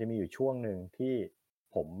วมันจะมีอยู่ช่วงหนึ่งที่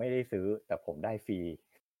ผมไม่ได้ซื้อแต่ผมได้ฟรี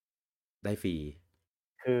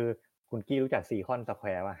คือคุณกี้รู้จักซีคอนสแคว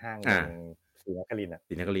ร์ว่าห้างตรงศรีนครินทร์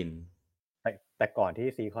แต่ก่อนที่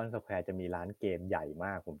ซีคอนสแควร์จะมีร้านเกมใหญ่ม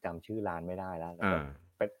ากผมจำชื่อร้านไม่ได้แล้ว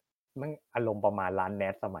เป็นมันอารมณ์ประมาณร้านแน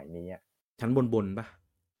ทสมัยนี้ชั้นบนป่ะ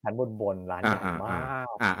ชั้นบนร้านใหญ่มาก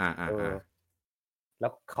แล้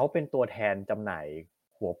วเขาเป็นตัวแทนจำหน่าย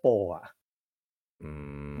หัวโป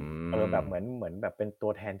แบบเหมือนแบบเป็นตั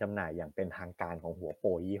วแทนจำหน่ายอย่างเป็นทางการของหัวโป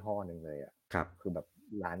ยี่ห้อหนึ่งเลยครับคือแบบ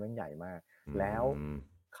ร้านมันใหญ่มากแล้ว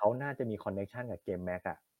เขาน่าจะมีคอนเนคชั่นกับเกมแม็ก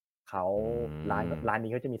เขาร้าน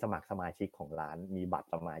นี้เขาจะมีสมัครสมาชิกของร้านมีบัตร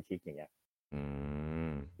สมาชิกอย่างเงี้ย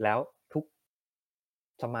แล้วทุก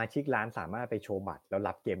สมาชิกร้านสามารถไปโชว์บัตรแล้ว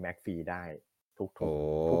รับเกมแม็กฟรีได้ทุก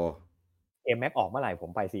เกมแม็กออกเมื่อไหร่ผ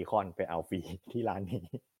มไปซีคอนไปเอาฟรีที่ร้านนี้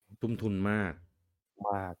ทุ่มทุนมาก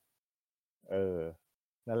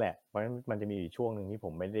นั่นแหละเพราะฉะนั้นมันจะมีอยู่ช่วงหนึ่งที่ผ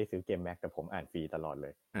มไม่ได้ซื้อเกมแม็กแต่ผมอ่านฟรีตลอดเล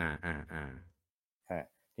ย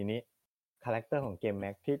ทีนี้คาแรคเตอร์ของเกมแม็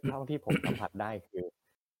กที่เท่าที่ผมสัมผัสได้คือ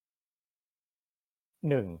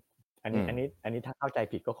1อันนี้ถ้าเข้าใจ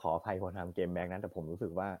ผิดก็ขออภัยคนทำเกมแม็กนะแต่ผมรู้สึ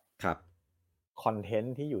กว่าครับคอนเทน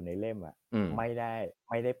ต์ที่อยู่ในเล่มไม่ไ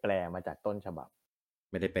ด้แปลมาจากต้นฉบับ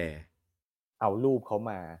ไม่ได้แปลเอารูปเขา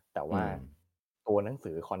มาแต่ว่าตัวหนัง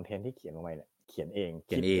สือคอนเทนต์ที่เขียนลงไปเนี่ยเขียนเอง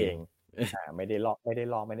คิดเองไม่ได้ลอกไม่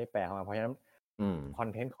ได้แปลเข้ามาเพราะฉะนั้นคอน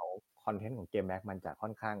เทนต์ของเกมแม็กมันจะค่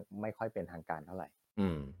อนข้างไม่ค่อยเป็นทางการเท่าไหร่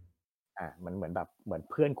มันเหมือน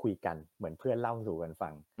เพื่อนคุยกันเหมือนเพื่อนเล่าสู่กันฟั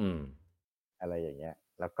งอะไรอย่างเงี้ย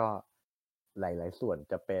แล้วก็หลายๆส่วน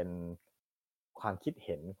จะเป็นความคิดเ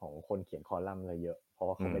ห็นของคนเขียนคอลัมน์เลยเยอะเพราะ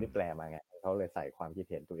ว่าเขาไม่ได้แปลมาไงเขาเลยใส่ความคิด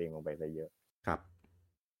เห็นตัวเองลงไปเลยเยอะครับ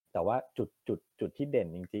แต่ว่าจุดที่เด่น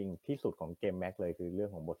จริงๆที่สุดของเกมแม็กเลยคือเรื่อ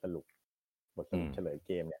งของบทสรุป บทสรุปเฉลยเ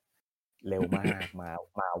กมเนี่ยเร็วมาก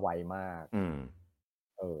มาไวมาก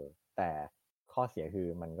แต่ข้อเสียคือ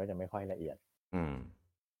มันก็จะไม่ค่อยละเอียด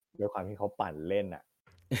ด้วยความที่เขาปั่นเล่น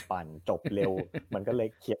ปั่นจบเร็ว มันก็เลย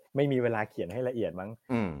เขียนไม่มีเวลาเขียนให้ละเอียดมั้ง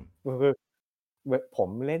คือผม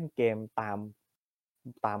เล่นเกมต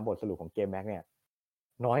ามบทสรุปของเกมแม็กเนี่ย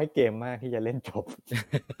น้อยเกมมากที่จะเล่นจบ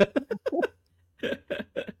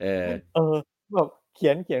แบบเขี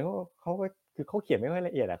ยนเขาก็คือเขาเขียนไม่ค่อยล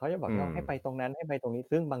ะเอียดเขาจะบอกว่าให้ไปตรงนั้นให้ไปตรงนี้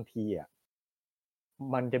ซึ่งบางที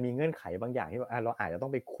มันจะมีเงื่อนไขบางอย่างที่เราอาจจะต้อ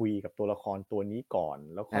งไปคุยกับตัวละครตัวนี้ก่อน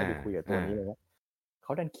แล้วค่อยไปคุยกับตัวนี้เลยเข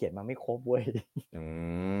าดันเขียนมาไม่ครบเว้ย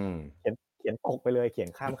เขียนตกไปเลยเขียน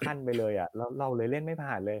ข้ามขั้นไปเลยแล้วเราเลยเล่นไม่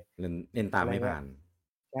ผ่านเลยเล่นตามไม่ผ่าน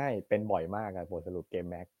ใช่เป็นบ่อยมากบทสรุปเกม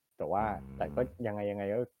แม็กแต่ก็ยังไง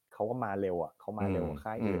ก็เขาก็มาเร็วเขามาเร็ว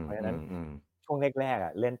ค่ายอื่นเพราะฉะนั้นช่วงแรก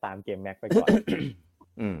ๆเล่นตามเกมแม็กไปก่อน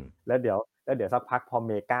แล้วเดี๋ยวสักพักพอเ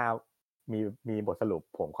มกามีบทสรุป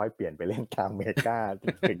ผมค่อยเปลี่ยนไปเล่นตามเมกา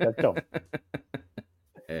ถึงจะจบ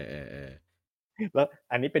แล้ว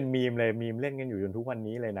อันนี้เป็นมีมเลยมีมเล่นกันอยู่จนทุกวัน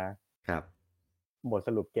นี้เลยนะครับบทส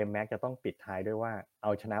รุปเกมแม็กจะต้องปิดท้ายด้วยว่าเอ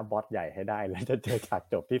าชนะบอสใหญ่ให้ได้แล้วจะเจอฉาก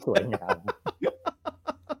จบที่สวยงาม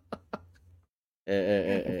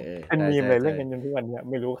เป็นมีมเลยเล่นกันจนทุกวันนี้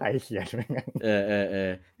ไม่รู้ใครเขียนเหมือนกัน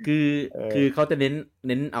คือเขาจะเ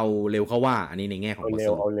น้นเอาเร็วเขาว่าอันนี้ในแง่ของบทส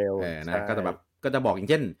รุปนะก็จะแบบก็จะบอกอย่าง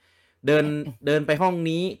เช่นเดินไปห้อง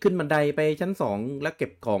นี้ขึ้นบันไดไปชั้น2แล้วเก็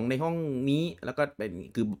บของในห้องนี้แล้วก็เป็น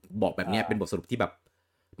คือบอกแบบนี้เป็นบทสรุปที่แบบ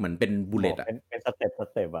เหมือนเป็นบุลเลตเป็นสเต็ป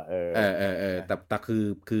แต่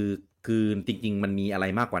คือจริงๆมันมีอะไร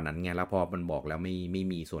มากกว่านั้นไงแล้วพอมันบอกแล้วไม่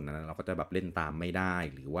มีส่วนนั้นเราก็จะแบบเล่นตามไม่ได้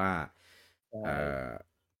หรือว่า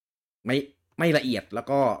ไม่ละเอียดแล้ว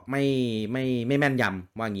ก็ไม่แม่นย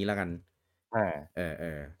ำว่างี้แล้วกัน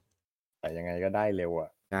แต่ยังไงก็ได้เร็ว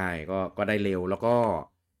ใช่ก็ได้เร็วแล้วก็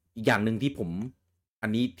อีกอย่างหนึ่งที่ผมอัน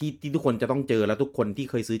นี้ที่ทุกคนจะต้องเจอแล้วทุกคนที่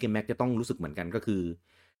เคยซื้อเกมแม็กจะต้องรู้สึกเหมือนกันก็คือ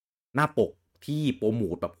หน้าปกที่โปรโม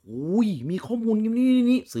ทแบบอุ้ยมีข้อมูล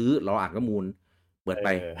นี่ซื้อเราอ่านข้อมูลเปิดไป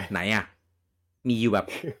ไหนมีอยู่แบบ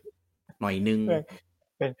หน่อยนึง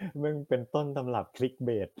เป็นต้นตำรับคลิกเบ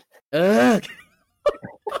ส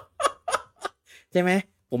ใช่ไหม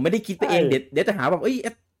ผมไม่ได้คิดไปเองเดี๋ยวจะหาแบบ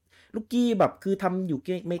ลูกกี้แบบคือทำอยู่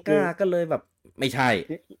เมกาก็เลยแบบไม่ใช่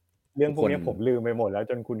เรื่องพวกนี้ผมลืมไปหมดแล้ว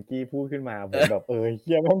จนคุณกี้พูดขึ้นมาผมแบบเ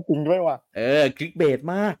หี้ยแม่งจริงด้วยว่ะคลิกเบส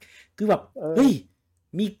มากคือแบบเฮ้ย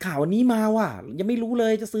มีข่าวนี้มาว่ะยังไม่รู้เล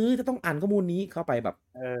ยจะซื้อจะต้องอ่านข้อมูลนี้เข้าไปแบบ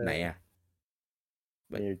ไหน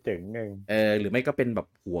มีจึงนึงหรือไม่ก็เป็นแบบ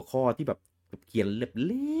หัวข้อที่แบบเขียนเล็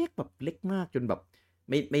กแบบเล็กมากจนแบบ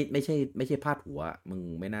ไม่ใช่พาดหัวมึง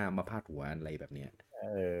ไม่น่ามาพาดหัวอะไรแบบเนี้ย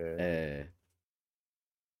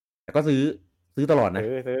แต่ก็ซื้อตลอดนะ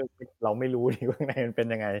ซื้อเราไม่รู้ดิว่าข้างในมันเป็น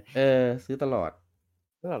ยังไงซื้อตลอด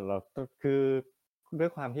เราคือด้วย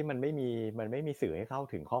ความที่มันไม่มีสื่อให้เข้า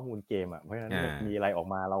ถึงข้อมูลเกมเพราะฉะนั้นมีอะไรออก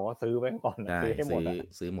มาเราก็ซื้อไว้ก่อนซื้อให้หมด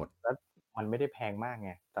ซื้อหมดแล้วมันไม่ได้แพงมากไ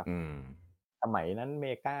งแต่สมัยนั้นเม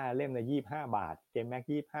กาเล่มละ25 บาทเกมแม็ก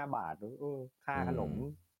25 บาทค่าขนม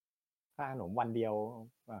วันเดียว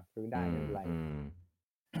ซื้อได้ไม่เป็นไร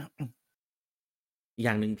อ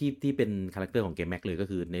ย่างหนึ่งที่เป็นคาแรคเตอร์ของเกมแม็กเลยก็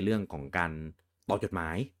คือในเรื่องของการตอบจดหมา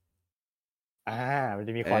ยมันจ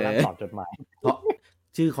ะมีคอลัมน์ตอบจดหมายเพราะ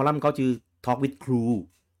ชื่อคอลัมน์เขาชื่อ Talk with Crew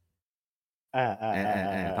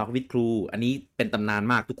Talk with Crew อันนี้เป็นตำนาน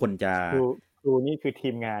มากทุกคนจะครูนี่คือที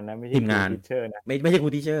มงานนะไม่ใช่ทีมงาน teacher นะไม่ใช่ครู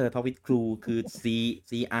teacher Talk with Crew คือ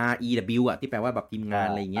CREW ที่แปลว่าแบบทีมงาน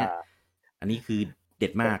อะไรอย่างเงี้ยอันนี้คือเด็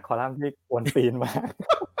ดมากคอลัมน์ที่กวนตีนมาก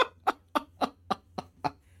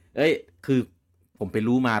คือผมไป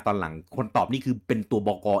รู้มาตอนหลังคนตอบนี่คือเป็นตัวบ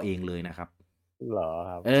ก.เองเลยนะครับเหรอ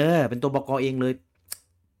ครับเป็นตัวบก.เองเลย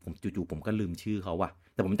ผมจู่ๆผมก็ลืมชื่อเขาว่ะ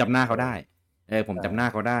แต่ผมจำหน้าเขาได้ผมจำหน้า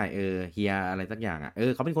เขาได้เฮียอะไรสักอย่าง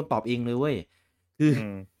เขาเป็นคนตอบเองเลยเว้ย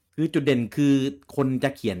คือจุดเด่นคือคนจะ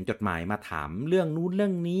เขียนจดหมายมาถามเรื่องนู้นเรื่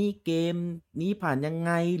องนี้เกมนี้ผ่านยังไ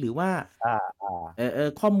งหรือว่า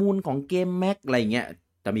ข้อมูลของเกมแม็กอะไรเงี้ย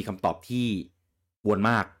จะมีคำตอบที่กวน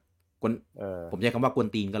มากผมใช้คำว่ากวน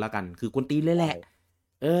ตีนก็แล้วกันคือกวนตีนเลยแหละ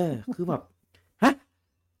คือแบบฮะ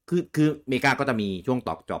คืออเมริกาก็จะมีช่วงต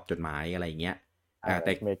อบจดหมายอะไรอย่างเงี้ยแ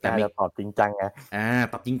ต่อเมริกาจะตอบจริงจังไง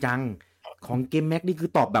ตอบจริงจังของเกมแม็กนี่คือ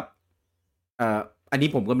ตอบแบบอันนี้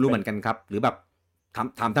ผมก็ไม่รู้เหมือนกันครับหรือแบบ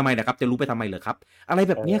ถามทำไมนะครับจะรู้ไปทำไมเหรอครับอะไร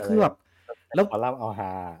แบบเนี้ยคือแบบแล้วพอรับเอาฮ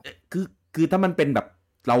าคือถ้ามันเป็นแบบ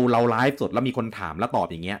เราไลฟ์สดแล้วมีคนถามแล้วตอบ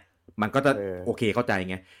อย่างเงี้ยมันก็จะโอเคเข้าใจ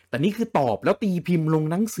ไงแต่นี่คือตอบแล้วตีพิมพ์ลง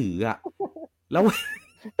หนังสือแ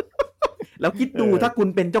ล้วคิดดูถ้าคุณ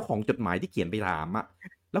เป็นเจ้าของจดหมายที่เขียนไปถาม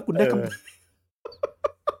แล้วคุณได้ค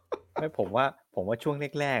ไม่ผมว่าช่วง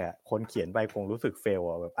แรกๆอ่ะคนเขียนไปคงรู้สึกเฟล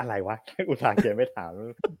อ่ะแบบอะไรวะ อุตส่าห์เขียนไปถาม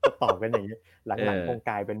ก็ตอบกันอย่างนี้ ห เอ ลัง อ ๆคง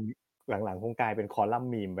กลายเป็นหลังๆคงกลายเป็นคอลัมน์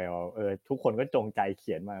มีมไปว่าทุกคนก็จงใจเ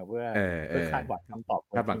ขียนมาเพื่อ เออเออ คาดหวังคำตอบ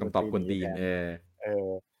ค คาน ดหวังคำตอบกวนตี แท น นเออ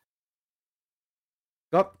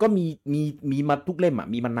ก็มีมาทุกเล่มอ่ะ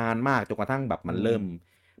มีมานานมากจนกระทั่งแบบมันเ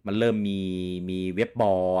ริ่มมีเว็บบ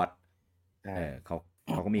อร์ดเ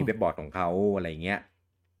ขาก็มีเว็บบอร์ดของเขาอะไรเงี้ย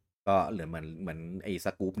ก็เหลือเหมือนไอ้ส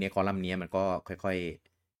กู๊ปเนี้ยคอลัมน์เนี้ยมันก็ค่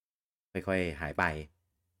อยหายไป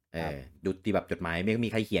ดูที่แบบจดหมายไม่มี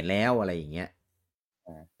ใครเขียนแล้วอะไรอย่างเงี้ย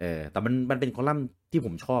แต่มันเป็นคอลัมน์ที่ผ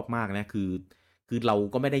มชอบมากนะคือเรา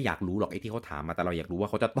ก็ไม่ได้อยากรู้หรอกไอ้ที่เขาถามมาแต่เราอยากรู้ว่า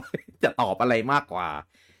เขาจะตอบอะไรมากกว่า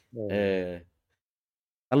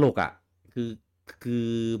ตลกอ่ะคือ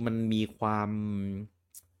มันมีความ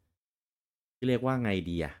ที่เรียกว่าไง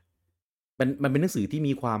ดีอ่ะมันเป็นหนังสือที่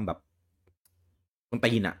มีความแบบคน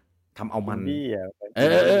ตีนอ่ะทำเอามัน อินดี้อ่ะ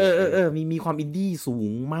มีความอินดี้สู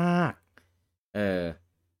งมากเออ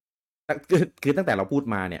คือตั้งแต่เราพูด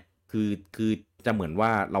มาเนี่ยคือจะเหมือนว่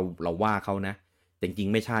าเราว่าเขานะแต่จริง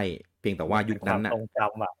ๆไม่ใช่เพียงแต่ว่ายุคนั้นน่ะ ทรงจ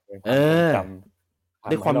ำอ่ะเป็นความทรงจ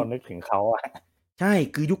ำด้วยความเรานึกถึงเขาอ่ะใช่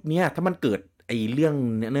คือยุคนี้ถ้ามันเกิดไอ้เรื่อง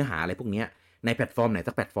เนื้อหาอะไรพวกเนี้ยในแพลตฟอร์มไหน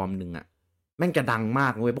สักแพลตฟอร์มหนึ่งอ่ะแม่งจะดังมา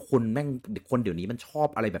กเลยเพราะคนเดี๋ยวนี้มันชอบ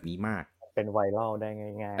อะไรแบบนี้มากเป็นไวรัลได้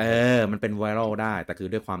ง่ายๆมันเป็นไวรัลได้แต่คือ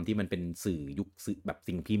ด้วยความที่มันเป็นสื่อยุคสื่อแบบ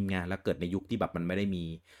สิ่งพิมพ์ไงแล้วเกิดในยุคที่แบบมันไม่ได้มี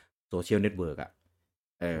โซเชียลเน็ตเวิร์กอ่ะ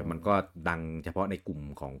มันก็ดังเฉพาะในกลุ่ม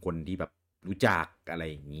ของคนที่แบบรู้จักอะไร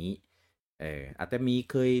อย่างนี้อาจจะ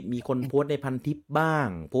เคยมีคนโพสต์ในพันทิปบ้าง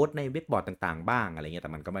โพสต์ในเว็บบอร์ดต่างๆบ้างอะไรเงี้ยแ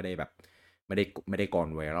ต่มันก็ไม่ได้แบบไม่ได้กร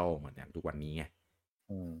ไวรัลเหมือนอย่างทุกวันนี้ไง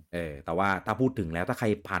แต่ว่าถ้าพูดถึงแล้วถ้าใคร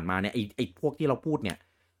ผ่านมาเนี่ยไอ้พวกที่เราพูดเนี่ย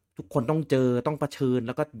ทุกคนต้องเจอต้องเผชิญแ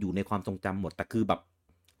ล้วก็อยู่ในความทรงจำหมดแต่คือแบบ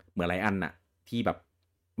เหมือนหลายอันน่ะที่แบบ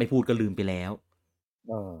ไม่พูดก็ลืมไปแล้ว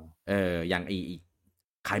อย่างไอ้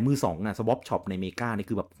ขายมือสองอะสวอปช็อปในเมกานี่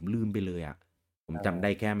คือแบบผมลืมไปเลยอะผมจำได้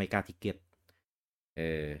แค่เมกาทิเก็ต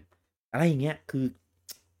อะไรอย่างเงี้ยคือ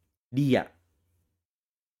ดีอ่ะ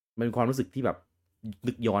มันเป็นความรู้สึกที่แบบ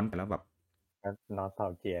นึกย้อนไปแล้วแบบนอสตา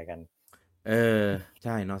เจียกันใ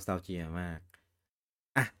ช่นอสตาเจียมาก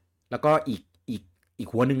อ่ะแล้วก็อีก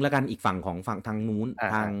หัวนึงแล้วกันอีกฝั่งของฝั่งทางนู้น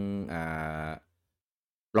ทาง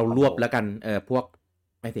เรารวบแล้วกันพวก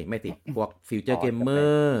ไม่ติพวกฟิวเจอร์เกมเมอ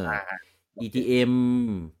ร์ ETM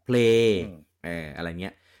Play อะไรเงี้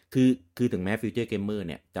ยคือถึงแม้ฟิวเจอร์เกมเมอร์เ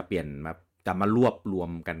นี่ยจะเปลี่ยนมาจะมารวบรวม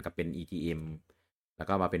กันกับเป็น ETM แล้ว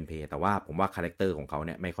ก็มาเป็น Play แต่ว่าผมว่าคาแรคเตอร์ของเขาเ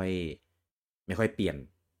นี่ยไม่ค่อยเปลี่ยน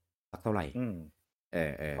สักเท่าไหร่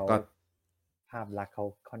ก็ภาพลักษณ์เขา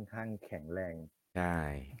ค่อนข้างแข็งแรงใช่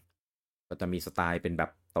ก็จะมีสไตล์เป็นแบ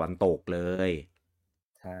บตะวันตกเลย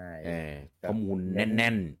ใช่ข้อมูลแน่นเ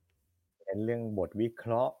น้นเรื่องบทวิเค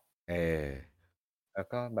ราะห์แล้ว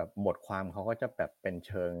ก็แบบบทความเขาก็จะแบบเป็นเ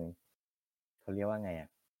ชิงเขาเรียกว่าไงอ่ะ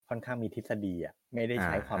ค่อนข้างมีทฤษฎีอ่ะไม่ได้ใ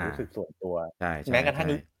ช้ความรู้สึกส่วนตัวแม้กระทั่ง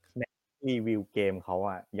รีวิวเกมเขา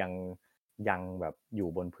อ่ะยังแบบอยู่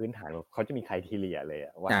บนพื้นฐานเขาจะมีไครทีเรียเลยอ่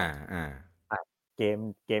ะว่าเ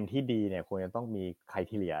กมที่ดีเนี่ยควรจะต้องมีไคร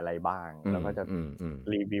ทีเรียอะไรบ้างแล้วก็จะ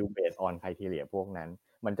รีวิวเบสออนไครทีเรียพวกนั้น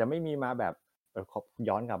มันจะไม่มีมาแบบ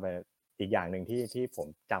ย้อนกลับไปอีกอย่างหนึ่งที่ผม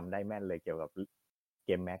จำได้แม่นเลยเกี่ยวกับเก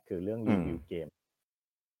มแม็กคือเรื่องรีวิวเกม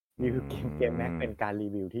แม็กเป็นการรี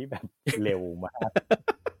วิวที่แบบเร็วมาก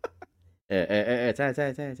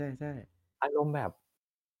ใช่อารมณ์แบบ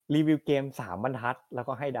รีวิวเกม3 บรรทัดแล้ว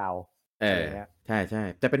ก็ให้ดาวอะไรเงี้ยใช่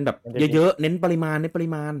จะเป็นแบบเยอะๆเน้นปริมาณ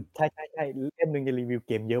ใช่เล่มนึงจะรีวิวเ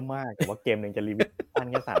กมเยอะมากแต่ว่าเกมนึงจะรีวิวสั้น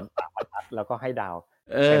แค่3 บรรทัดแล้วก็ให้ดาว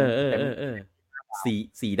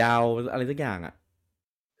4 ดาวอะไรสักอย่างอ่ะ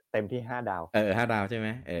เต็มที่5 ดาว5 ดาวใช่ไหม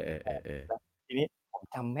ทีนี้ผม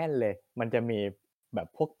จำแม่นเลยมันจะมีแบบ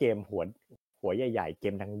พวกเกมหัวใหญ่ๆเก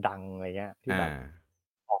มดังๆอะไรเงี้ยที่แบบ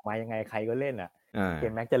ออกมายังไงใครก็เล่นอ่ะเก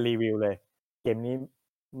มแม็กจะรีวิวเลยเกมนี้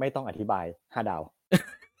ไม่ต้องอธิบาย5 ดาว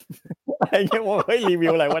อะไรเงี้ยว่าเฮ้ยรีวิ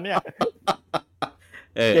วอะไรวะเนี่ย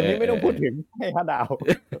เกมนี้ไม่ต้องพูดถึงให้5 ดาว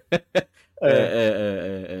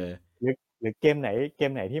หรือเกมไห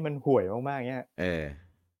นที่มันห่วยมากๆเงี้ย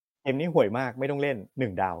เกมนี้ห่วยมากไม่ต้องเล่น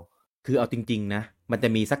1 ดาวคือเอาจริงๆนะมันจะ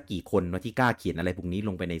มีสักกี่คนว่าที่กล้าเขียนอะไรพวกนี้ล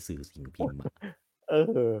งไปในสื่อสิ่งพิมพ์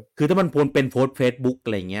คือถ้ามันเป็นโพสต์ Facebook อ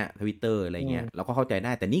ะไรเงี้ย Twitter อะไรเงี้ยเราก็เข้าใจไ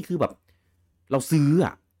ด้แต่นี่คือแบบเราซื้อ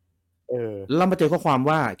อ่ะแล้วมาเจอข้อความ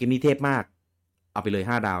ว่าเกมนี้เทพมากเอาไปเลย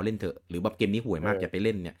5 ดาวเล่นเถอะหรือแบบเกมนี้ห่วยมากอย่าไปเ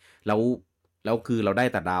ล่นเนี่ยแล้วคือเราได้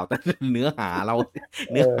แต่ดาวแต่เนื้อหาเร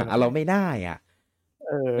าไม่ได้อ่ะ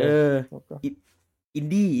อิน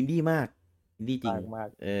ดี้มากอินดี้จริง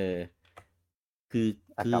คือ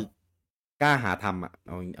กล้าหาทำอ่ะ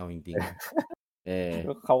เอาจริง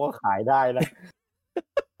ๆเขาก็ขายได้นะ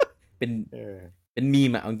เป็นเป็นมี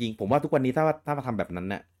มอะจริงผมว่าทุกวันนี้ถ้ามาทำแบบนั้น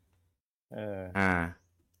น่ะ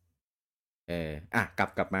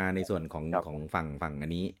กลับมาในส่วนของฝั่งอั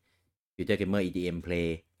นนี้ Future Gamer EDM Play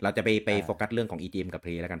เราจะไปโฟกัสเรื่องของ EDM กับ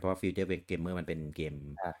Play แล้วกันเพราะว่า Future Gamer มันเป็นเกม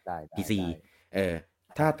PC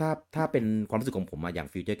ถ้าเป็นความรู้สึกของผมอะอย่าง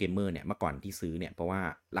Future Gamer เนี่ยเมื่อก่อนที่ซื้อเนี่ยเพราะว่า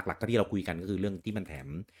หลักๆที่เราคุยกันก็คือเรื่องที่มันแถม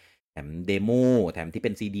เดโมแถมที่เป็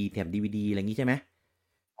น CD แถม DVD อะไรอย่างงี้ใช่ไหม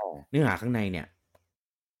เนื้อหาข้างในเนี่ย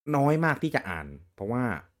น้อยมากที่จะอ่านเพราะว่า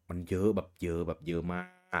มันเยอะมา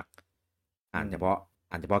กอ่านเฉพ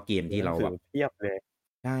าะเกมที่เราแบบเทียบเลย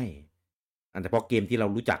ใช่อ่านเฉพาะเกมที่เรา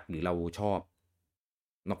รู้จักหรือเราชอบ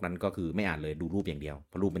นอกนั้นก็คือไม่อ่านเลยดูรูปอย่างเดียวเ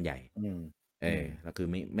พราะรูปมันใหญ่แล้วคือ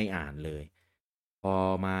ไม่อ่านเลยพอ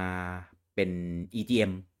มาเป็น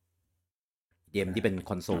EGM ที่เป็น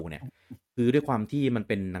คอนโซลเนี่ยคือด้วยความที่มัน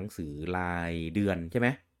เป็นหนังสือรายเดือนใช่ไหม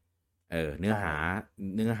เนื้อห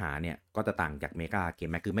าเนี่ยก็จะต่างจากเมกาเกม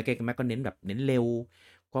แม็กคือแม็กก็เน้นแบบเน้นเร็ว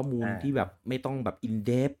ข้อมูลที่แบบไม่ต้องแบบอินเ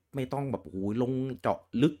ดปไม่ต้องแบบโอ้ยลงเจาะ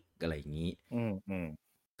ลึกอะไรอย่างนี้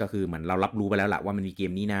ก็คือเหมือนเรารับรู้ไปแล้วแหละว่ามันมีเก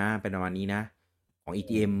มนี้นะเป็นประมาณนี้นะของ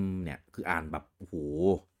EGM เนี่ยคืออ่านแบบโอ้โห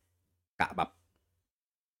กะแบบ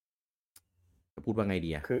จะพูดว่าไงดี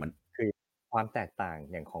อ่ะคือความแตกต่าง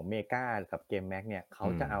อย่างของเมกากับเกมแม็กเนี่ยเขา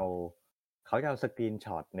จะเอาสกรีน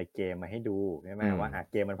ช็อตในเกมมาให้ดูใช่ไหมว่า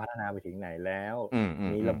เกมมันพัฒนาไปถึงไหนแล้ว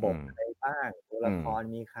มีระบบอะไรบ้างตัวละคร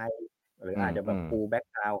มีใครหรืออาจจะแบบปูแบ็ก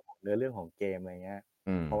กราวด์ของเนื้อเรื่องของเกมอะไรเงี้ย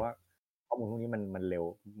เพราะว่าข้อมูลพวกนี้มันเร็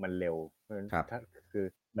วเพราะฉะนั้นถ้าคือ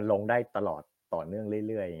มันลงได้ตลอดต่อเนื่อง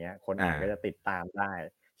เรื่อยๆอย่างเงี้ยคนอ่านก็จะติดตามได้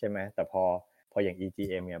ใช่ไหมแต่พออย่าง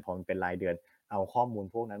EGM เนี่ยพอมันเป็นรายเดือนเอาข้อมูล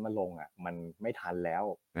พวกนั้นมาลงอ่ะมันไม่ทันแล้ว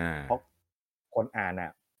เพราะคนอ่านอ่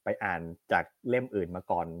ะไปอ่านจากเล่มอื่นมา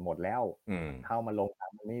ก่อนหมดแล้วเข้ามาลง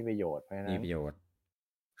มันไม่มีประโยชน์เพราะฉะนั้น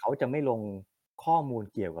เขาจะไม่ลงข้อมูล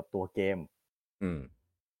เกี่ยวกับตัวเกม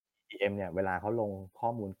EM เนี่ยเวลาเขาลงข้อ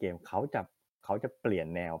มูลเกมเขาจะเปลี่ยน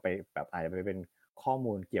แนวไปแบบอาจจะไปเป็นข้อ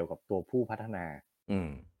มูลเกี่ยวกับตัวผู้พัฒนา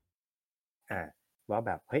ว่าแ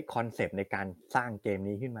บบเฮ้ยคอนเซปต์ในการสร้างเกม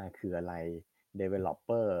นี้ขึ้นมาคืออะไร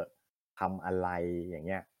developer ทำอะไรอย่างเ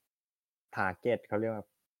งี้ย target เขาเรียกว่า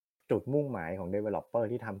จุดมุ่งหมายของ developer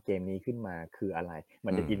ที่ทำเกมนี้ขึ้นมาคืออะไรมั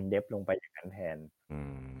นจะ in depth ลงไปอย่างนั้นแทน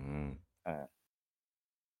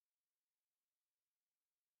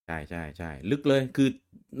ใช่ลึกเลยคือ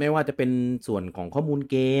ไม่ว่าจะเป็นส่วนของข้อมูล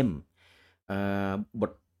เกม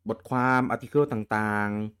บทความอาร์ติเคิลต่าง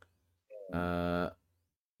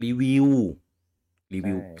ๆรีวิว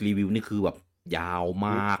นี่คือแบบยาวม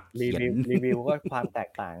ากรีวิวก็ความแตก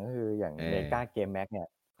ต่างก็คืออย่างเมกาเกมแม็กเนี่ย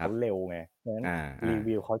เขาเร็วไงเพราะฉะนั้นรี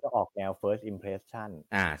วิวเขาจะออกแนว first impression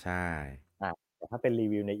ใช่แต่ถ้าเป็นรี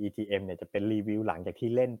วิวใน EGM เนี่ยจะเป็นรีวิวหลังจากที่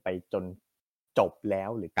เล่นไปจนจบแล้ว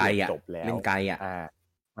หรือเกือบจบแล้วเล่นไกล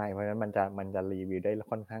ใช่เพราะฉะนั้นมันจะรีวิวได้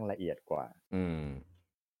ค่อนข้างละเอียดกว่า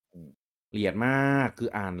ละเอียดมากคือ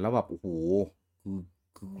อ่านแล้วแบบโอ้โห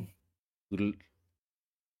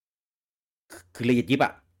คือละเอียดยิบอ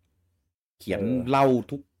ะเขียนเล่า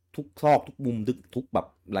ทุกซอกทุกมุมทุกแบบ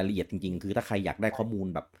รายละเอียดจริงๆคือถ้าใครอยากได้ข้อมูล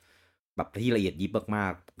แบบที่ละเอียดยิบมา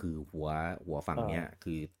กๆคือหัวฝั่งเนี้ย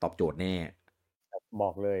คือตอบโจทย์แน่บ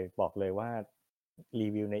อกเลยว่ารี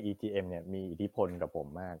วิวใน EGM เนี่ยมีอิทธิพลกับผม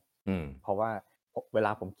มากเพราะว่าเวล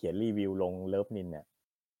าผมเขียนรีวิวลงเลิฟนินเนี่ย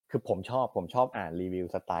คือผมชอบอ่านรีวิว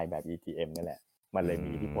สไตล์แบบ EGM นี่แหละมันเลยมี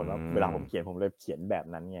อิทธิพลว่าเวลาผมเขียนผมเลยเขียนแบบ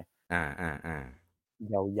นั้นไง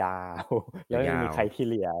ยาวๆแล้วมีใครที่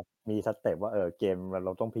เรียมีสเต็ปว่าเกมเร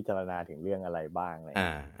าต้องพิจารณาถึงเรื่องอะไรบ้างอะไร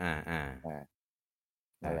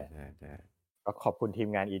นั่นแหละก็ขอบคุณทีม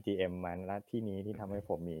งาน EGM มาณที่นี้ที่ทำให้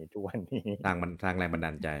ผมมีทุกวันนี้สร้างแรงบันด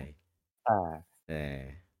าลใจ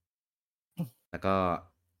แล้วก็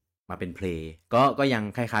มาเป็นเพลงก็ยัง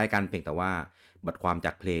คล้ายๆกันเพียงแต่ว่าบทความจ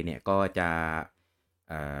ากเพลงเนี่ยก็จะ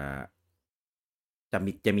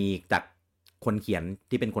มีจากคนเขียน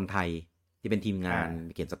ที่เป็นคนไทยที่เป็นทีมงาน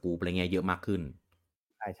เขียนสกู๊ปอะไรเงี้ยเยอะมากขึ้น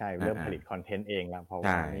ใช่เริ่มผลิตคอนเทนต์เองแล้วเพราะ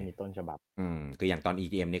ว่าไม่มีต้นฉบับคืออย่างตอน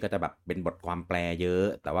EGM นี่ก็จะแบบเป็นบทความแปลเยอะ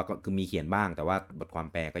แต่ว่าก็คือมีเขียนบ้างแต่ว่าบทความ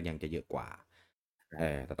แปลก็ยังจะเยอะกว่า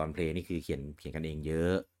แต่ตอนเพลงนี่คือเขียนกันเองเยอ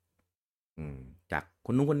ะจากค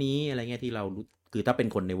นนู้นคนนี้อะไรเงี้ยที่เรารู้คือถ้าเป็น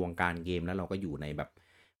คนในวงการเกมแล้วเราก็อยู่ในแบบ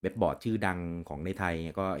เว็บบอร์ดชื่อดังของในไทย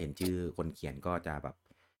ก็เห็นชื่อคนเขียนก็จะแบบ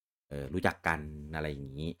รู้จักกันอะไรอย่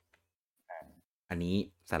างนี้อันนี้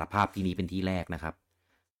สารภาพที่นี้เป็นที่แรกนะครับ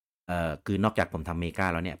คือนอกจากผมทำเมกา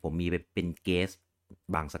แล้วเนี่ยผมมีไปเป็นเกส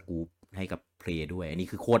บางสกู๊ปให้กับเพลย์ด้วยอันนี้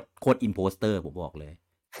คือโคตรอิมโพสเตอร์ผมบอกเลย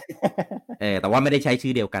แต่ว่าไม่ได้ใช้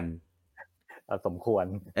ชื่อเดียวกันสมควร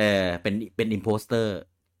เป็นอิมโพสเตอร์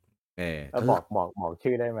บอก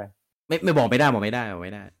ชื่อได้ไหมไม่บอกไม่ได้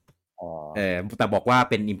แต่บอกว่า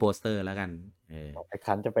เป็นอิมโพสเตอร์แล้วกัน ไอ้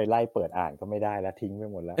คันจะไปไล่เปิดอ่านก็ไม่ได้แล้วทิ้งไป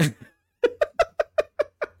หมดแล้ว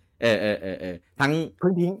ทั้งเพิ่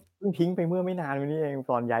งทิ้งไปเมื่อไม่นานนี้เอง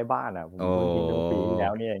ตอนย้ายบ้านอ่ะผมเพิ่งทิ้งไปปีที่แล้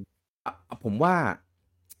วนี่เองผมว่า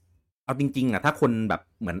เอาจริงๆถ้าคนแบบ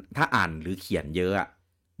เหมือนถ้าอ่านหรือเขียนเยอะ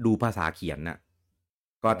ดูภาษาเขียนน่ะ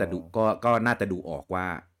ก็จะดูก็น่าจะดูออกว่า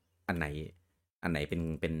อันไหนเ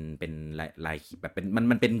ป็นลายแบบเป็น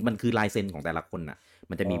มันคือลายเซ็นของแต่ละคนน่ะ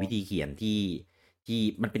มันจะมีวิธีเขียนที่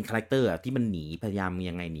มันเป็นคาแรคเตอร์ที่มันหนีพยายาม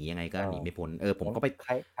ยังไงหนียังไงก็หนีไม่พ้นผมก็ไป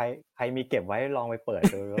ใครมีเก็บไว้ลองไปเปิด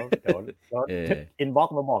ดูแล้วเดี๋ยวอินบ็อก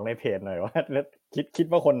ซ์มาบอกในเพจหน่อยว่าแล้วคิด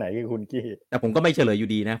ว่าคนไหนคือคุณกี้แต่ผมก็ไม่เฉลยอ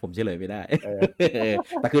ยู่ดีนะผมเฉลยไม่ได้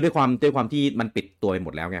แต่คือด้วยความที่มันปิดตัวไปหม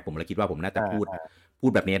ดแล้วไงผมเลยคิดว่าผมน่าจะพู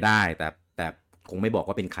ดแบบนี้ได้แต่คงไม่บอก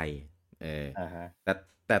ว่าเป็นใครแ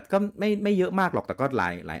ต่ก็ไม่เยอะมากหรอกแต่ก็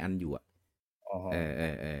หลายอันอยู่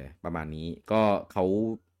ประมาณนี้ก็เขา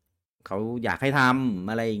อยากให้ทำ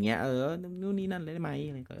อะไรอย่างเงี้ยนู่นนี่นั่นได้ไหม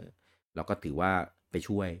อะไรก็เราก็ถือว่าไป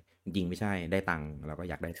ช่วยจริงๆไม่ใช่ได้ตังค์เราก็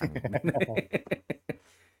อยากได้ตังค์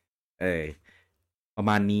ประ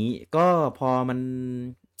มาณนี้ก็พอ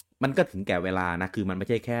มันก็ถึงแก่เวลานะคือมันไม่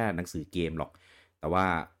ใช่แค่หนังสือเกมหรอกแต่ว่า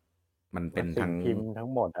มันเป็นทั้งพิมพ์ทั้ง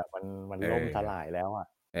หมดมันล่มสลายแล้ว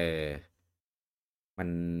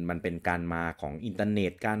มันเป็นการมาของอินเทอร์เน็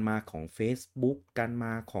ตการมาของ Facebook การม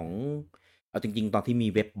าของเอาจริงๆตอนที่มี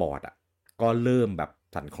เว็บบอร์ดก็เริ่มแบบ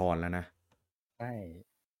สั่นคลอนแล้วนะใช่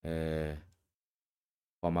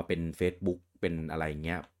พอมาเป็น Facebook เป็นอะไรเ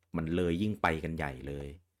งี้ยมันเลยยิ่งไปกันใหญ่เลย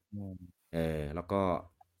แล้วก็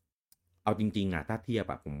เอาจริงๆถ้าเทียบ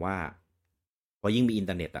ผมว่าพอยิ่งมีอินเ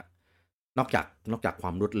ทอร์เน็ตนอกจากคว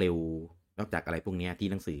ามรวดเร็วนอกจากอะไรพวกนี้ที่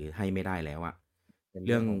หนังสือให้ไม่ได้แล้วเ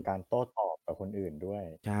รื่องของการโต้ตอบกับคนอื่นด้วย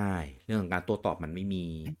ใช่เรื่องของการโต้ตอบมันไม่มี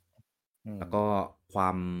แล้วก็ควา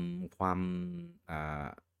ม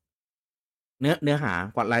เนื้อหา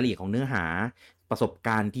รายละเอียดของเนื้อหาประสบก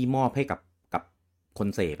ารณ์ที่มอบให้กับคน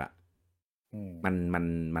เสพ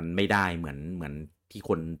มันไม่ได้เหมือนที่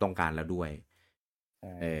คนต้องการแล้วด้วย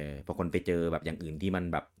พอคนไปเจอแบบอย่างอื่นที่มัน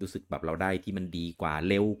แบบรู้สึกแบบเราได้ที่มันดีกว่า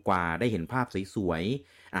เร็วกว่าได้เห็นภาพสวย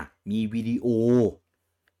ๆมีวิดีโอ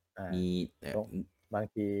มีบาง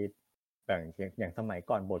ทีอย่างสมัย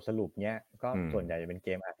ก่อนบทสรุปเนี้ยก็ส่วนใหญ่จะเป็นเก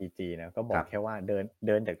ม RPG นะก็บอกแค่ว่าเ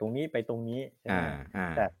ดินจากตรงนี้ไปตรงนี้ใช่ไหม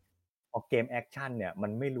แต่พอเกมแอคชั่นเนี่ยมั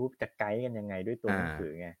นไม่รู้จะไกด์กันยังไงด้วยตัวหนังสื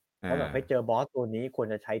อไงว่าแบบให้เจอบอสตัวนี้ควร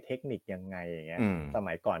จะใช้เทคนิคยังไงอย่างเงี้ยส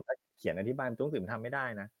มัยก่อนถ้าเขียนอธิบายตัวหนังสือมันทำไม่ได้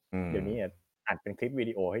นะเดี๋ยวนี้อัดเป็นคลิปวิ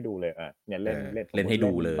ดีโอให้ดูเลยเนี่ยเล่นให้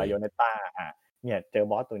ดูเลย Bayonetta เนี่ยเจอ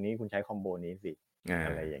บอสตัวนี้คุณใช้คอมโบนี้สิอ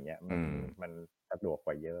ะไรอย่างเงี้ยมันสะดวกก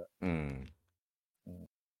ว่าเยอะ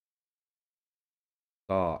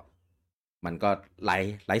ก็มันก็ห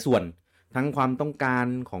ลายส่วนทั้งความต้องการ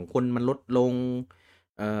ของคนมันลดลง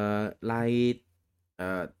ราย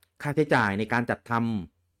ค่าใช้จ่ายในการจัดท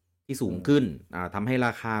ำที่สูงขึ้นทำให้ร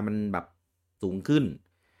าคามันแบบสูงขึ้น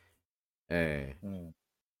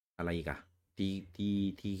อะไรอีก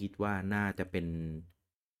ที่คิดว่าน่าจะเป็น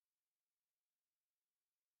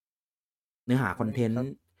เนื้อหาคอนเทน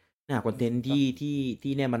ต์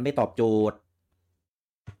ที่เนี่ยมันไม่ตอบโจทย์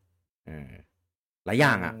หลายอ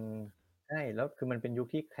ย่างใช่แล้วคือมันเป็นยุค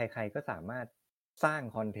ที่ใครๆก็สามารถสร้าง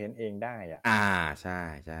คอนเทนต์เองได้ใช่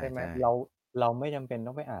ใช่ใช่ไหมเราไม่จำเป็น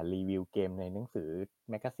ต้องไปอ่านรีวิวเกมในหนังสือ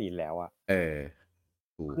แมกกาซีนแล้ว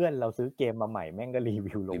เพื่อนเราซื้อเกมมาใหม่แม่งก็รี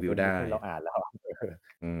วิวลงได้เราอ่านแล้ว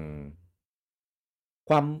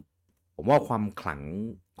ผมว่าความขลัง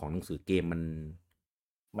ของหนังสือเกม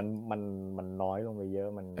มันน้อยลงไปเยอะ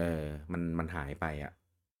มันหายไป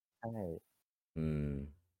ใช่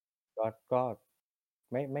ก็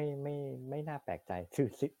ไม่น่าแปลกใจ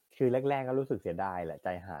คือแรกๆก็รู้สึกเสียดายแหละใจ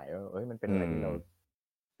หายว่ามันเป็นอะไรที่เรา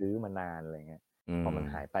ซื้อมานานอะไรเงี้ยพอมัน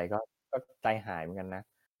หายไปก็ใจหายเหมือนกันนะ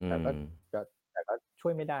แต่ก็ช่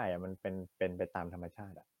วยไม่ได้มันเป็นไปตามธรรมชา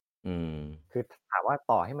ติคือถามว่า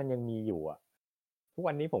ต่อให้มันยังมีอยู่ทุก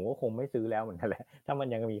วันนี้ผมก็คงไม่ซื้อแล้วเหมือนกันแหละถ้ามัน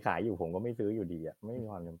ยังมีขายอยู่ผมก็ไม่ซื้ออยู่ดีไม่มี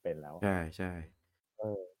ความจำเป็นแล้วใช่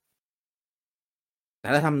แต่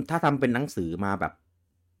ถ้าทำเป็นหนังสือมาแบบ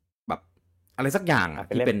อะไรสักอย่าง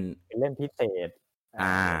ที่เป็นเล่มพิเศษ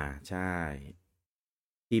ใช่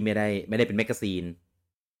ที่ไม่ได้เป็นแมกกาซีน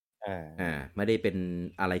ไม่ได้เป็น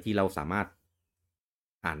อะไรที่เราสามารถ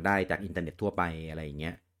อ่านได้จากอินเทอร์เน็ตทั่วไปอะไรอย่างเ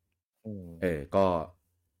งี้ย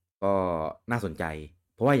ก็น่าสนใจ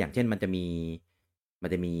เพราะว่าอย่างเช่นมันจะ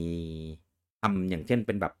มีทำอย่างเช่นเ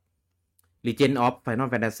ป็นแบบ Legend of Final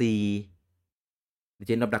Fantasy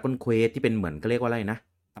Legend of Dragon Quest ที่เป็นเหมือนก็เรียกว่าอะไรนะ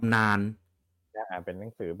ตำนานเป็นหนั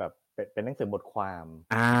งสือแบบเป็นหนังสือบทความ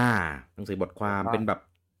หนังสือบทความเป็นแบบ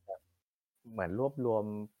เหมือนรวบรวม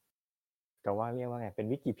จะว่าเรียกว่าไงเป็น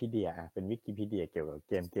วิกิพีเดียเป็นวิกิพีเดียเกี่ยวกับ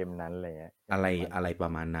เกมนั้นอะไรเงี้ยอะไรปร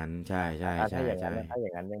ะมาณนั้นใช่ใช่ใช่ถ้าอย่างนั้นใช่ถ้าอย่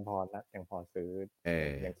างนั้นยังพอนะยังพอซื้อเอ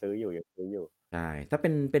อยังซื้ออยู่ใช่ถ้าเป็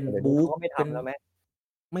นเดี๋ยวนี้บุ๊กเขาก็ไม่เป็นทำแล้วไหม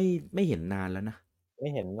ไม่ไม่เห็นนานแล้วนะไม่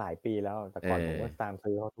เห็นหลายปีแล้วแต่เอก่อนผมอก็ตาม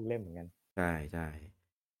ซื้อเขาทุกเล่มเหมือนกันใช่ใช่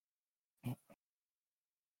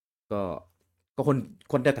ก็ก็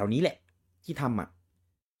คนแถวๆนี้แหละที่ทำอ่ะ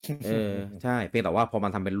เออใช่เพียงแต่ว่าพอมั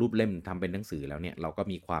นทำเป็นรูปเล่มทำเป็นหนังสือแล้วเนี่ยเราก็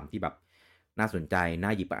มีความที่แบบน่าสนใจน่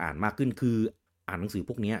าหยิบมาอ่านมากขึ้นคืออ่านหนังสือพ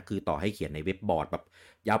วกเนี้ยคือต่อให้เขียนในเว็บบอร์ดแบบ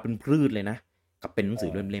ยาวเป็นพืชเลยนะกับเป็นหนังสื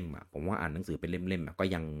อเล่มๆอ่ะผมว่าอ่านหนังสือเป็นเล่มๆอ่ะก็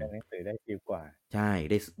ยัง เป็นหนังสือได้ฟีลกว่าใช่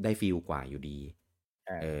ได้ฟีลกว่าอยู่ดี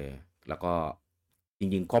อ่าเออแล้วก็จ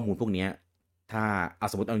ริงๆข้อมูลพวกเนี้ยถ้าเอา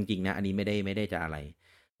สมมติเอาจริงๆนะอันนี้ไม่ได้จะอะไร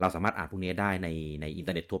เราสามารถอ่านพวกนี้ได้ในอินเท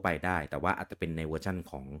อร์เน็ตทั่วไปได้แต่ว่าอาจจะเป็นในเวอร์ชั่น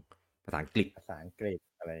ของภาษาอังกฤษภาษาอังกฤษ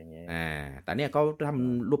อะไรอย่างเงี้ยแต่เนี่ยเขาทอื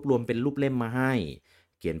มำรวบรวมเป็นรูปเล่มมาให้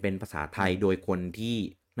เขียนเป็นภาษาไทยโดยคนที่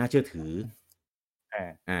น่าเชื่อถือ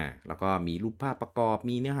อ่าแล้วก็มีรูปภาพประกอบ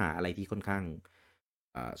มีเนื้อหาอะไรที่ค่อนข้าง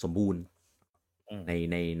สมบูรณ์อืม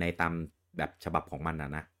ในตามแบบฉบับของมันน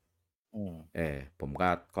ะอืมผม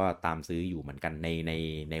ก็ตามซื้ออยู่เหมือนกัน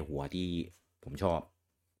ในหัวที่ผมชอบ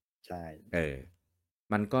ใช่เออ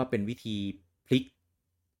มันก็เป็นวิธีพลิก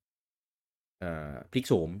พลิกโ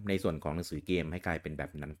ฉมในส่วนของหนังสือเกมให้กลายเป็นแบ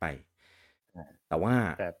บนั้นไปอ่าแต่ว่า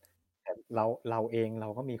แต่แต่เราเองเรา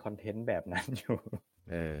ก็มีคอนเทนต์แบบนั้นอยู่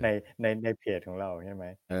เออ ในเพจของเราใช่ไหม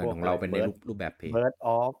พวกอะไร ของเราเป็นในรูปแบบเพจ Bird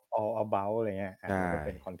of All About อะไรเงี้ยใช่มันก็เ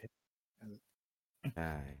ป็นคอนเทนต์ใ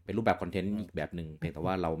ช่เป็นรูปแบบคอนเทนต์อืมอีกแบบหนึ่งเพียงแต่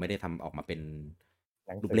ว่าเราไม่ได้ทำออกมาเป็นห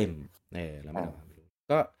นังสือรูปเล่มเราไม่อ่าได้ออกมาเป็นรูป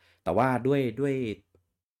ก็แต่ว่าด้วย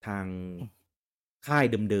ทางค่าย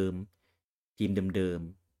เดิมๆทีมเดิม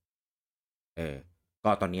ๆก็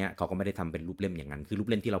ตอนเนี้ยเขาก็ไม่ได้ทำเป็นรูปเล่มอย่างนั้นคือรูป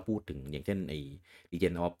เล่มที่เราพูดถึงอย่างเช่นไอ้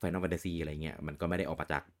Legend of Final Fantasy อะไรเงี้ยมันก็ไม่ได้ออกมา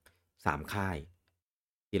จาก3 ค่าย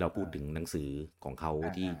ที่เราพูดถึงหนังสือของเขา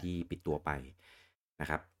ที่ปิดตัวไปนะ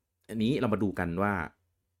ครับอันนี้เรามาดูกันว่า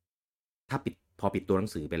ถ้าพอปิดตัวหนั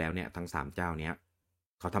งสือไปแล้วเนี่ยทั้ง3 เจ้าเนี้ย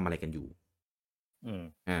เขาทำอะไรกันอยู่อืม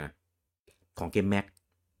อ่าของเกมแม็ก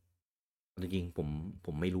จริงๆผ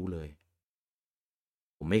มไม่รู้เลย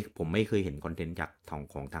ผมไม่เคยเห็นคอนเทนต์จาก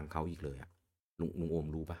ของทางเขาอีกเลยอะลุงโอม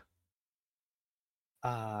รู้ปะอ่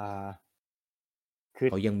าคือ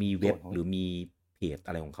เขายังมีเว็บส่วนของหรือมีเพจอ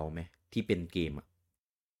ะไรของเขาไหมที่เป็นเกมอ่ะ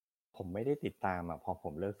ผมไม่ได้ติดตามพอผ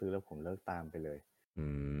มเลิกซื้อแล้วผมเลิกตามไปเลย อื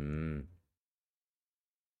ม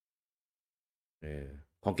เออ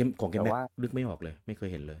ของเกมแม็กแต่ว่านึกไม่ออกเลยไม่เคย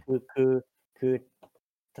เห็นเลยคือ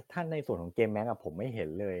ถ้าในส่วนของเกมแม็กผมไม่เห็น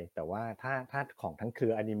เลย แต่ว่าถ้าของทั้งเครื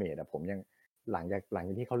ออนิเมะผมยังหลังจาก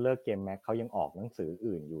ที่เขาเลิกเกมแม็กเขายังออกหนังสือ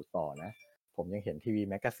อื่นอยู่ต่อนะผมยังเห็นทีวี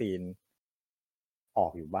แมกกาซีนออ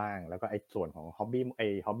กอยู่บ้างแล้วก็ไอ้ส่วนของฮ็อบ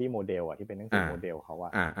บี้โมเดลที่เป็นหนังสือโมเดลเขา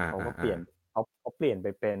เขาก็เปลี่ยนเขาเปลี่ยนไป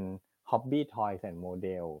เป็น Hobby Toys and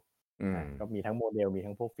Model อืมก็มีทั้งโมเดลมี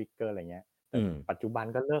ทั้งพวกฟิกเกอร์อะไรเงี้ยแต่อืมปัจจุบัน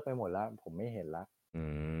ก็เลิกไปหมดแล้วผมไม่เห็นละอื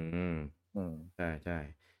มอืม ใช่ใช่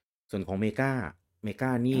ส่วนของเมก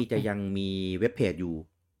านี่จะยังมีเว็บเพจอยู่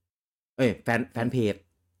แฟนเพจ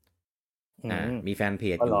อืมมีแฟนเพ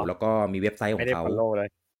จก็เหรออยู่แล้วก็มีเว็บไซต์ขไม่ได้องเขาฟอลโล่เลย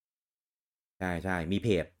ใช่ใช่มีเพ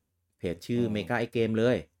จชื่ออืเมมกาไอเกมเล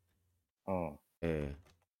ยอ๋อเออ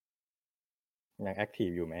ยังแอคทีฟ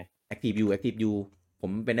อยู่ไหมแอคทีฟอยู่ผ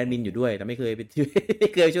มเป็นแอดอืมมินอยู่ด้วยแต่ไม่เคยไปช่วยไม่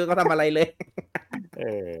เคยช่วยเขาทำอะไรเลย เอ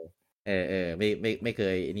อไม่เค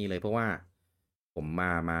ยนี่เลยเพราะว่าผม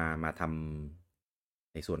มาท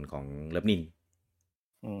ำในส่วนของเลิฟนิน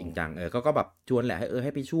อืมจริงจังก็แบบชวนแหละใ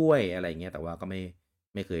ห้ไปช่วยอะไรเงี้ยแต่ว่าก็ไ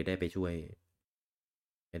ม่เคยได้ไปช่วย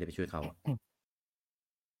ไม่ได้ไปช่วยเขา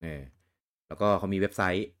เออแล้วก็เขามีเว็บไซ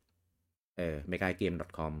ต์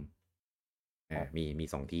megaigame.com ครับมี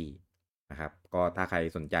2 ที่นะครับก็ถ้าใคร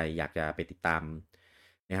สนใจอยากจะไปติดตาม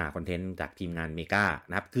เนื้อหาคอนเทนต์จากทีมงานเมกา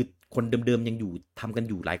นะครับคือคนเดิมๆยังอยู่ทำกัน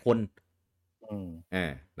อยู่หลายคนอืม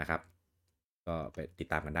นะครับ ก็ไปติด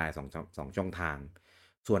ตามกันได้2 ช่องทาง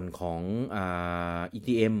ส่วนของ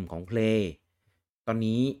ETM ของ Play ตอน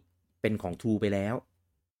นี้เป็นของ True ไปแล้ว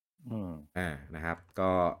อืมนะครับ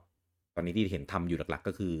ก็ตอนนี้ที่เห็นทำอยู่หลักๆ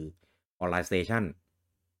ก็คือ Online Station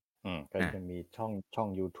ก็อ่าจะมีช่อง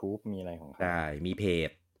YouTube มีอะไรของเขาใช่มีเพจ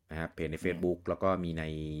นะครับเพจใน อืม Facebook แล้วก็มีใน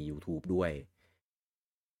YouTube ด้วย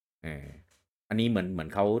เอออันนี้เหมือน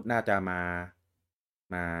เขาน่าจะม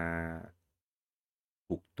า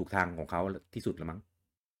ถูกทางของเขาที่สุดแล้วมั้ง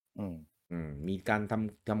อืมมีการ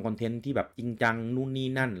ทำคอนเทนต์ที่แบบจริงจังนู่นนี่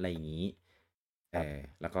นั่นอะไรอย่างนี้ครับ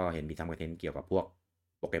แล้วก็เห็นมีทำคอนเทนต์เกี่ยวกับพวก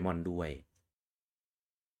โปเกมอนด้วย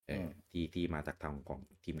อืมที่มาจากทางของ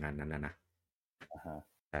ทีมงานนั้นนะอ่าฮะ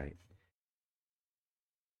ใช่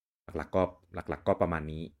หลักๆก็ประมาณ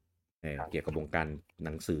นี้ เกี่ยวกับวงการห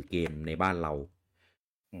นังสือเกมในบ้านเรา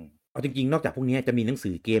อืม เอาจริงๆนอกจากพวกนี้จะมีหนังสื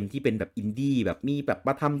อเกมที่เป็นแบบอินดี้แบบมีแบบม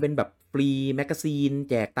าทำเป็นแบบฟรีแมกกาซีน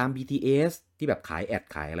แจกตาม BTS ที่แบบขายแอด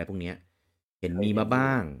ขายอะไรพวกเนี้ยเห็นมีมาบ้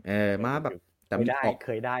างมาแบบแต่มันออก เค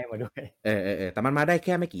ยได้มาด้วย แต่มันมาได้แ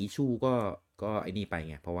ค่ไม่กี่อิชชูก็ไอ้นี่ไป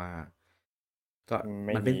ไงเพราะว่าก็ ไ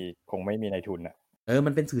ม่ มันเป็น มีคงไม่มีในทุนอ่ะ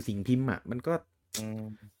มันเป็นสื่อสิ่งพิมพ์อ่ะมันก็ อืม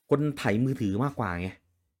คนไถมือถือมากกว่าไง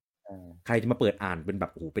อ่า ใครจะมาเปิดอ่านเป็นแบ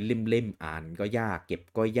บโอ้โหเป็นเล่มๆอ่านก็ยากเก็บ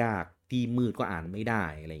ก็ยากที่มืดก็อ่านไม่ได้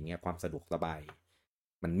อะไรเงี้ยความสะดวกสบาย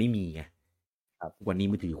มันไม่มีไง ครับ วันนี้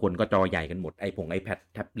มือถือคนก็จอใหญ่กันหมดiPad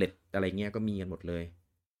แท็บเล็ตอะไรเงี้ยก็มีกันหมดเลย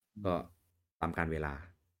ก็ตามการเวลา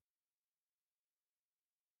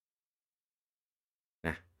น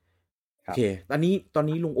ะโอเคตอน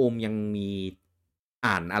นี้ลุงโอมยังมี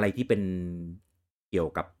อ่านอะไรที่เป็นเกี่ยว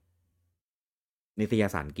กับนิตย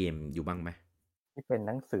สารเกมอยู่บ้างไหม ที่เป็นห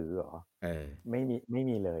นังสือเหรอไม่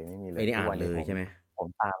มีเลย ไม่ได้อ่านเลยใช่ไหม ผม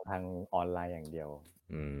ตามทางออนไลน์อย่างเดียว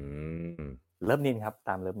อืม เลิฟนินครับต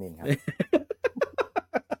ามเลิฟนินครับ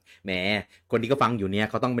แหมคนที่ก็ฟังอยู่เนี่ย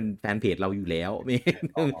เขาต้องเป็นแฟนเพจเราอยู่แล้วไ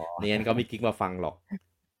ม่งั้นเขาไม่คลิกมาฟังหรอก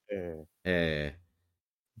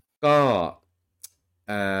ก็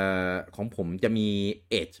ของผมจะมี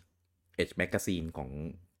Edge Magazine ข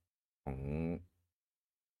อง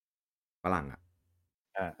ฝรั่งอ่ะ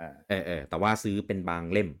แต่ว่าซื้อเป็นบาง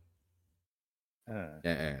เล่ม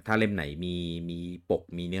ถ้าเล่มไหนมีปก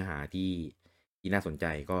มีเนื้อหาที่น่าสนใจ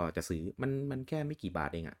ก็จะซื้อมันแค่ไม่กี่บาท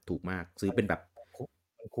เองอ่ะถูกมากซื้อเป็นแบบ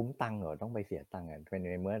มันคุ้มตังค์เหรอต้องไปเสียตังค์กัน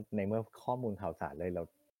ในเมื่อข้อมูลข่าวสารเลย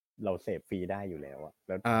เราเสพฟรีได้อยู่แล้วอะแ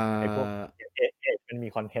ล้วไอ้พวกมันมี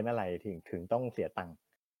คอนเทนต์อะไรถึงต้องเสียตังค์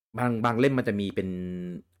บางเล่มมันจะมีเป็น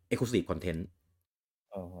Exclusive Content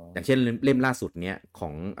อย่างเช่นเล่มล่าสุดเนี้ยขอ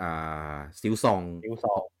งซิลซอง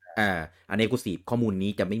อันนี้Exclusiveข้อมูล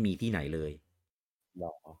นี้จะไม่มีที่ไหนเลย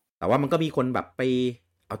แต่ว่ามันก็มีคนแบบไป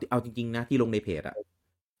เอาจริงๆนะที่ลงในเพจอ่ะ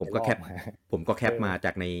ผมก็แคปมาจ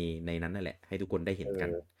ากในนั้นนั่นแหละให้ทุกคนได้เห็นกัน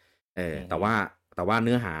แต่ว่าเ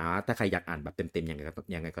นื้อหาถ้าใครอยากอ่านแบบเต็มๆยังไง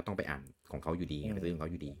ก็ต้องไปอ่านของเขาอยู่ดีไปซื้อของเข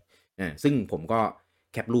าอยู่ดีซึ่งผมก็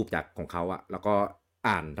แคปรูปจากของเขาอะแล้วก็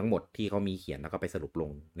อ่านทั้งหมดที่เขามีเขียนแล้วก็ไปสรุปล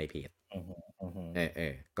งในเพจ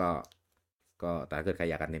ก็แต่ถ้าเกิดใคร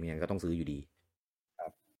อยากอ่านในยังก็ต้องซื้ออยู่ดี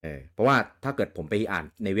เพราะว่าถ้าเกิดผมไปอ่าน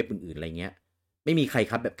ในเว็บอื่นๆอะไรเงี้ยไม่มีใคร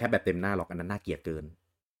ครับแบบแคปแบบเต็มหน้าหรอกอันนั้นน่าเกลียดเกิน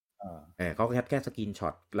เขาแค่สกรีนช็อ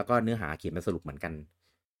ตแล้วก็เนื้อหาเขียนมาสรุปเหมือนกัน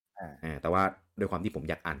แต่ว่าด้วยความที่ผม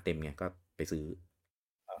อยากอ่านเต็มไงก็ไปซื้อ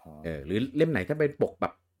หรือเล่มไหนถ้าเป็นปกแบ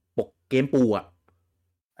บปกเกมปูอ่ะ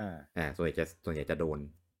ส่วนใหญ่จะโดน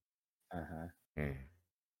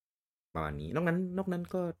ประมาณนี้นอกนั้น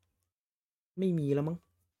ก็ไม่มีแล้วมั้ง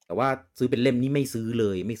แต่ว่าซื้อเป็นเล่มนี่ไม่ซื้อเล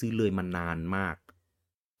ยมันนานมาก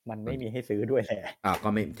มันไม่มีให้ซื้อด้วยแหละก็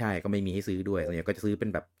ไม่ใช่ก็ไม่มีให้ซื้อด้วยส่วนใหญ่ก็จะซื้อเป็น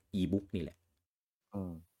แบบอีบุ๊กนี่แหละ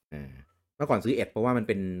เมื่อก่อนซื้อเพราะว่ามันเ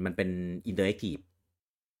ป็นอินเตอร์แอคทีฟ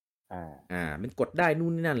มันกดได้นู่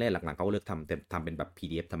นนี่นั่นเลยหลังๆเขาเลิกทำเป็นแบบ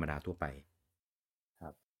PDF ธรรมดาทั่วไปค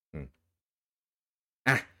รับ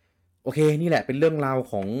โอเคนี่แหละเป็นเรื่องราว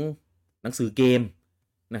ของหนังสือเกม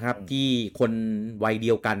นะครับที่คนวัยเดี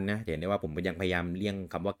ยวกันนะเห็นได้ว่าผมยังพยายามเลี่ยง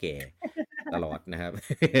คำว่าแก่ตลอดนะครับ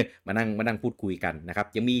มานั่งพูดคุยกันนะครับ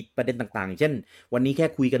ยังมีประเด็นต่างๆเช่นวันนี้แค่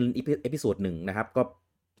คุยกันเอพิโซด1นะครับก็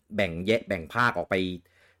แบ่งภาคออกไป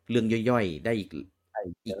เรื่องย่อยๆได้อีก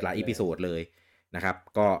หลายเอพิโซดเลยนะครับ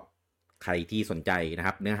ก็ใครที่สนใจนะค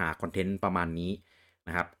รับเนื้อหาคอนเทนต์ประมาณนี้น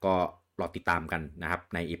ะครับก็รอติดตามกันนะครับ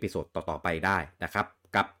ในเอพิโซดต่อๆไปได้นะครับ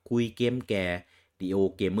กับคุยเกมแก่ DO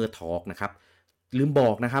Gamer Talk นะครับลืมบอ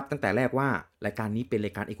กนะครับตั้งแต่แรกว่ารายการนี้เป็นร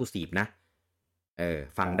ายการ Exclusive นะ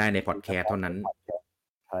ฟังได้ในพอดแคสต์เท่านั้น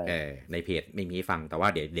ในเพจไม่มีให้ฟังแต่ว่า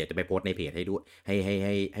เดี๋ยวจะไปโพสต์ในเพจให้ด้วยใ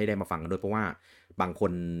ห้ได้มาฟังกันด้วยเพราะว่าบางค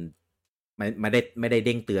นไม่ได้เ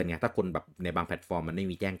ด้งเตือนไงถ้าคนแบบในบางแพลตฟอร์มมันไม่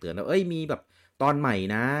มีแจ้งเตือนแล้วมีแบบตอนใหม่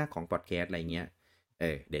นะของพอดแคสต์อะไรเงี้ย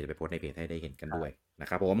เดี๋ยวจะไปโพสต์ในเพจให้ได้เห็นกันด้วยนะ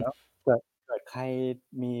ครับผมเกิดใคร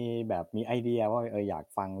มีแบบมีไอเดียว่าอยาก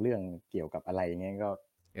ฟังเรื่องเกี่ยวกับอะไรเงี้ยก็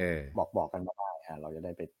บอกกันมาได้เราจะไ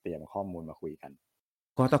ด้ไปเตรียมข้อมูลมาคุยกัน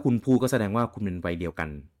ก็ถ้าคุณพูดก็แสดงว่าคุณเป็นวัยเดียวกัน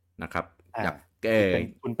นะครับอยาก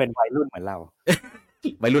คุณเป็นวัยรุ่นเหมือนเรา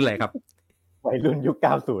วัยรุ่นอะไรครับวัยรุ่นยุค 90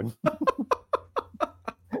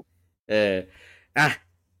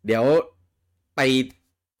 เดี๋ยวไป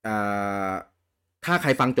ถ้าใคร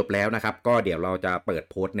ฟังจบแล้วนะครับก็เดี๋ยวเราจะเปิด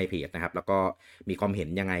โพสต์ในเพจนะครับแล้วก็มีความเห็น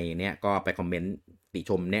ยังไงเนี่ยก็ไปคอมเมนต์ติ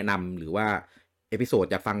ชมแนะนำหรือว่าเอพิโซด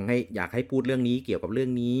อยากให้พูดเรื่องนี้เกี่ยวกับเรื่อ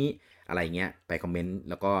งนี้อะไรเงี้ยไปคอมเมนต์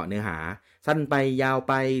แล้วก็เนื้อหาสั้นไปยาว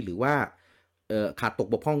ไปหรือว่าขาดตก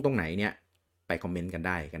บกพร่องตรงไหนเนี่ยไปคอมเมนต์กันไ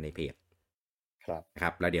ด้กันในเพจครั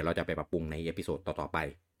บแล้วเดี๋ยวเราจะไปปรับปรุงในเอพิโซดต่อๆไป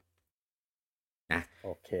นะโอ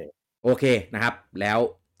เค โอเคนะครับแล้ว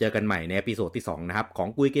เจอกันใหม่ในเอพิโซดที่2นะครับของ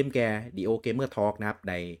กุยเกมแกดีโอเกมเมอร์ทอล์กนะครับ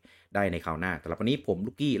ได้ในคราวหน้าสำหรับวันนี้ผม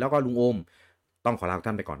ลูกกี้แล้วก็ลุงโอมต้องขอลาทุก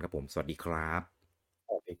ท่านไปก่อนครับผมสวัสดีครับส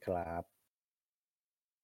วัสดีครับ